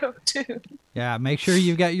 Scenario 2. Yeah, make sure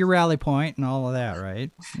you've got your rally point and all of that, right?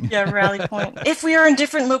 Yeah, rally point. If we are in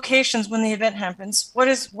different locations when the event happens,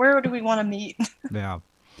 where do we want to meet? Yeah.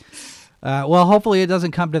 Well, hopefully it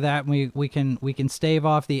doesn't come to that. And we can stave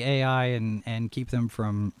off the AI and keep them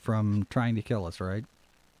from trying to kill us, right?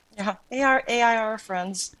 Yeah, AI are our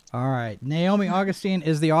friends. All right. Naomi Augustine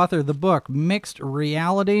is the author of the book Mixed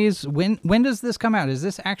Realities. When does this come out? Is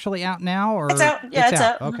this actually out now? Or it's out. Yeah, it's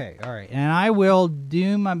out. Okay. All right. And I will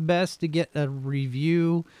do my best to get a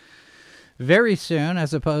review very soon,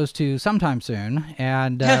 as opposed to sometime soon,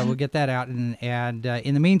 and we'll get that out. And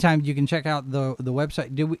in the meantime, you can check out the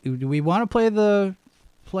website. Do we want to play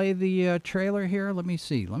the trailer here? Let me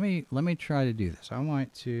see. Let me try to do this. I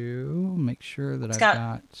want to make sure that I've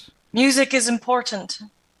got music is important.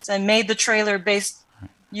 So I made the trailer based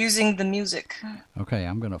using the music. Okay,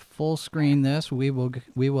 I'm going to full screen this. We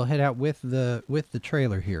will head out with the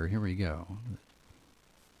trailer here. Here we go.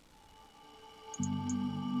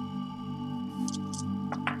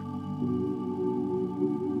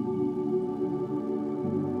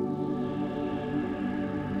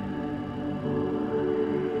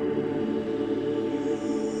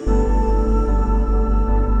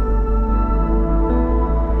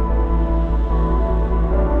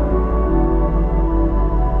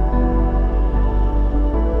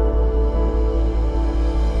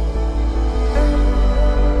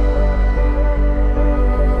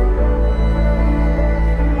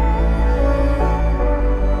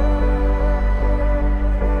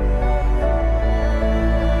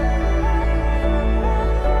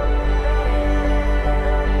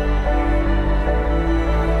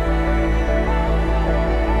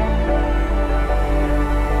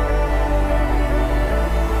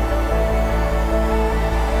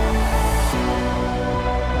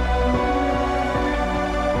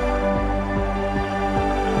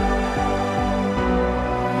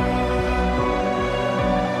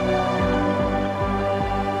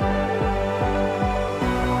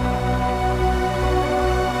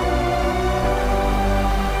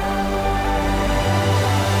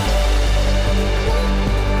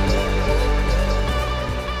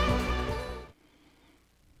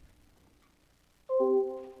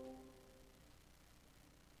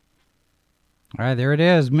 All right, there it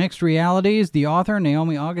is. Mixed Realities, the author,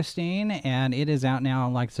 Naomi Augustine, and it is out now.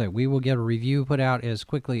 Like I said, we will get a review put out as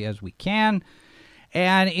quickly as we can.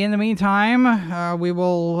 And in the meantime, we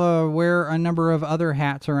will wear a number of other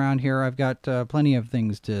hats around here. I've got plenty of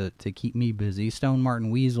things to keep me busy. Stone Martin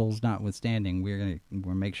Weasels notwithstanding, we're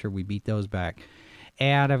gonna make sure we beat those back.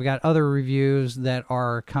 And I've got other reviews that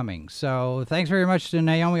are coming. So thanks very much to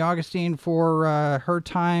Naomi Augustine for her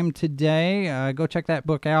time today. Go check that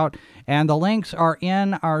book out. And the links are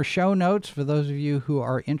in our show notes for those of you who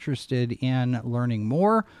are interested in learning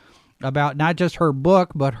more about not just her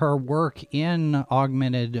book, but her work in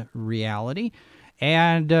augmented reality.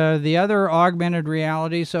 And the other augmented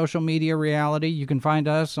reality, social media reality, you can find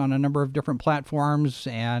us on a number of different platforms.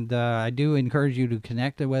 And I do encourage you to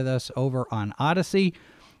connect with us over on Odyssey.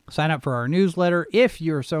 Sign up for our newsletter. If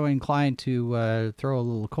you're so inclined to throw a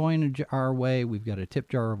little coin our way, we've got a tip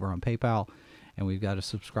jar over on PayPal. And we've got a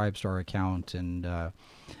Subscribestar account. And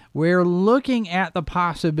we're looking at the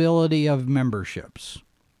possibility of memberships.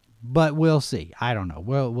 But we'll see. I don't know.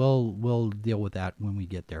 We'll deal with that when we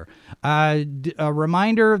get there. A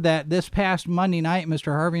reminder that this past Monday night,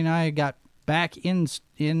 Mr. Harvey and I got back in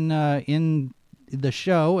the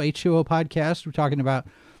show, H2O Podcast. We're talking about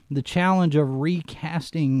the challenge of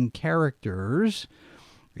recasting characters.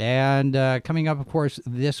 And coming up, of course,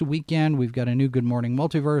 this weekend, we've got a new Good Morning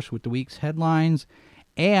Multiverse with the week's headlines.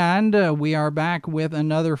 And we are back with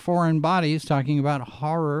another Foreign Bodies talking about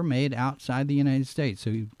horror made outside the United States.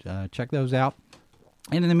 So check those out.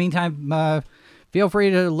 And in the meantime, feel free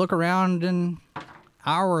to look around in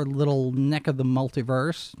our little neck of the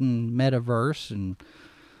multiverse and metaverse and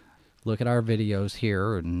look at our videos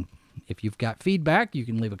here, and if you've got feedback, you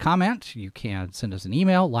can leave a comment. You can send us an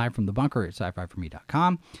email,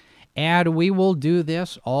 livefromthebunker@sci-fi4me.com. And we will do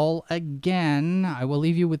this all again. I will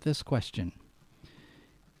leave you with this question.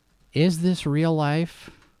 Is this real life?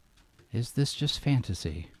 Is this just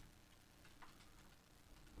fantasy?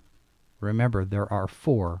 Remember, there are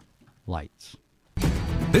 4 lights.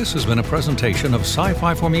 This has been a presentation of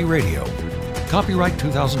Sci-Fi for Me Radio. Copyright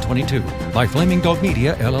 2022 by Flaming Dog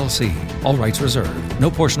Media, LLC. All rights reserved. No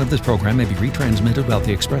portion of this program may be retransmitted without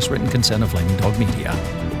the express written consent of Flaming Dog Media.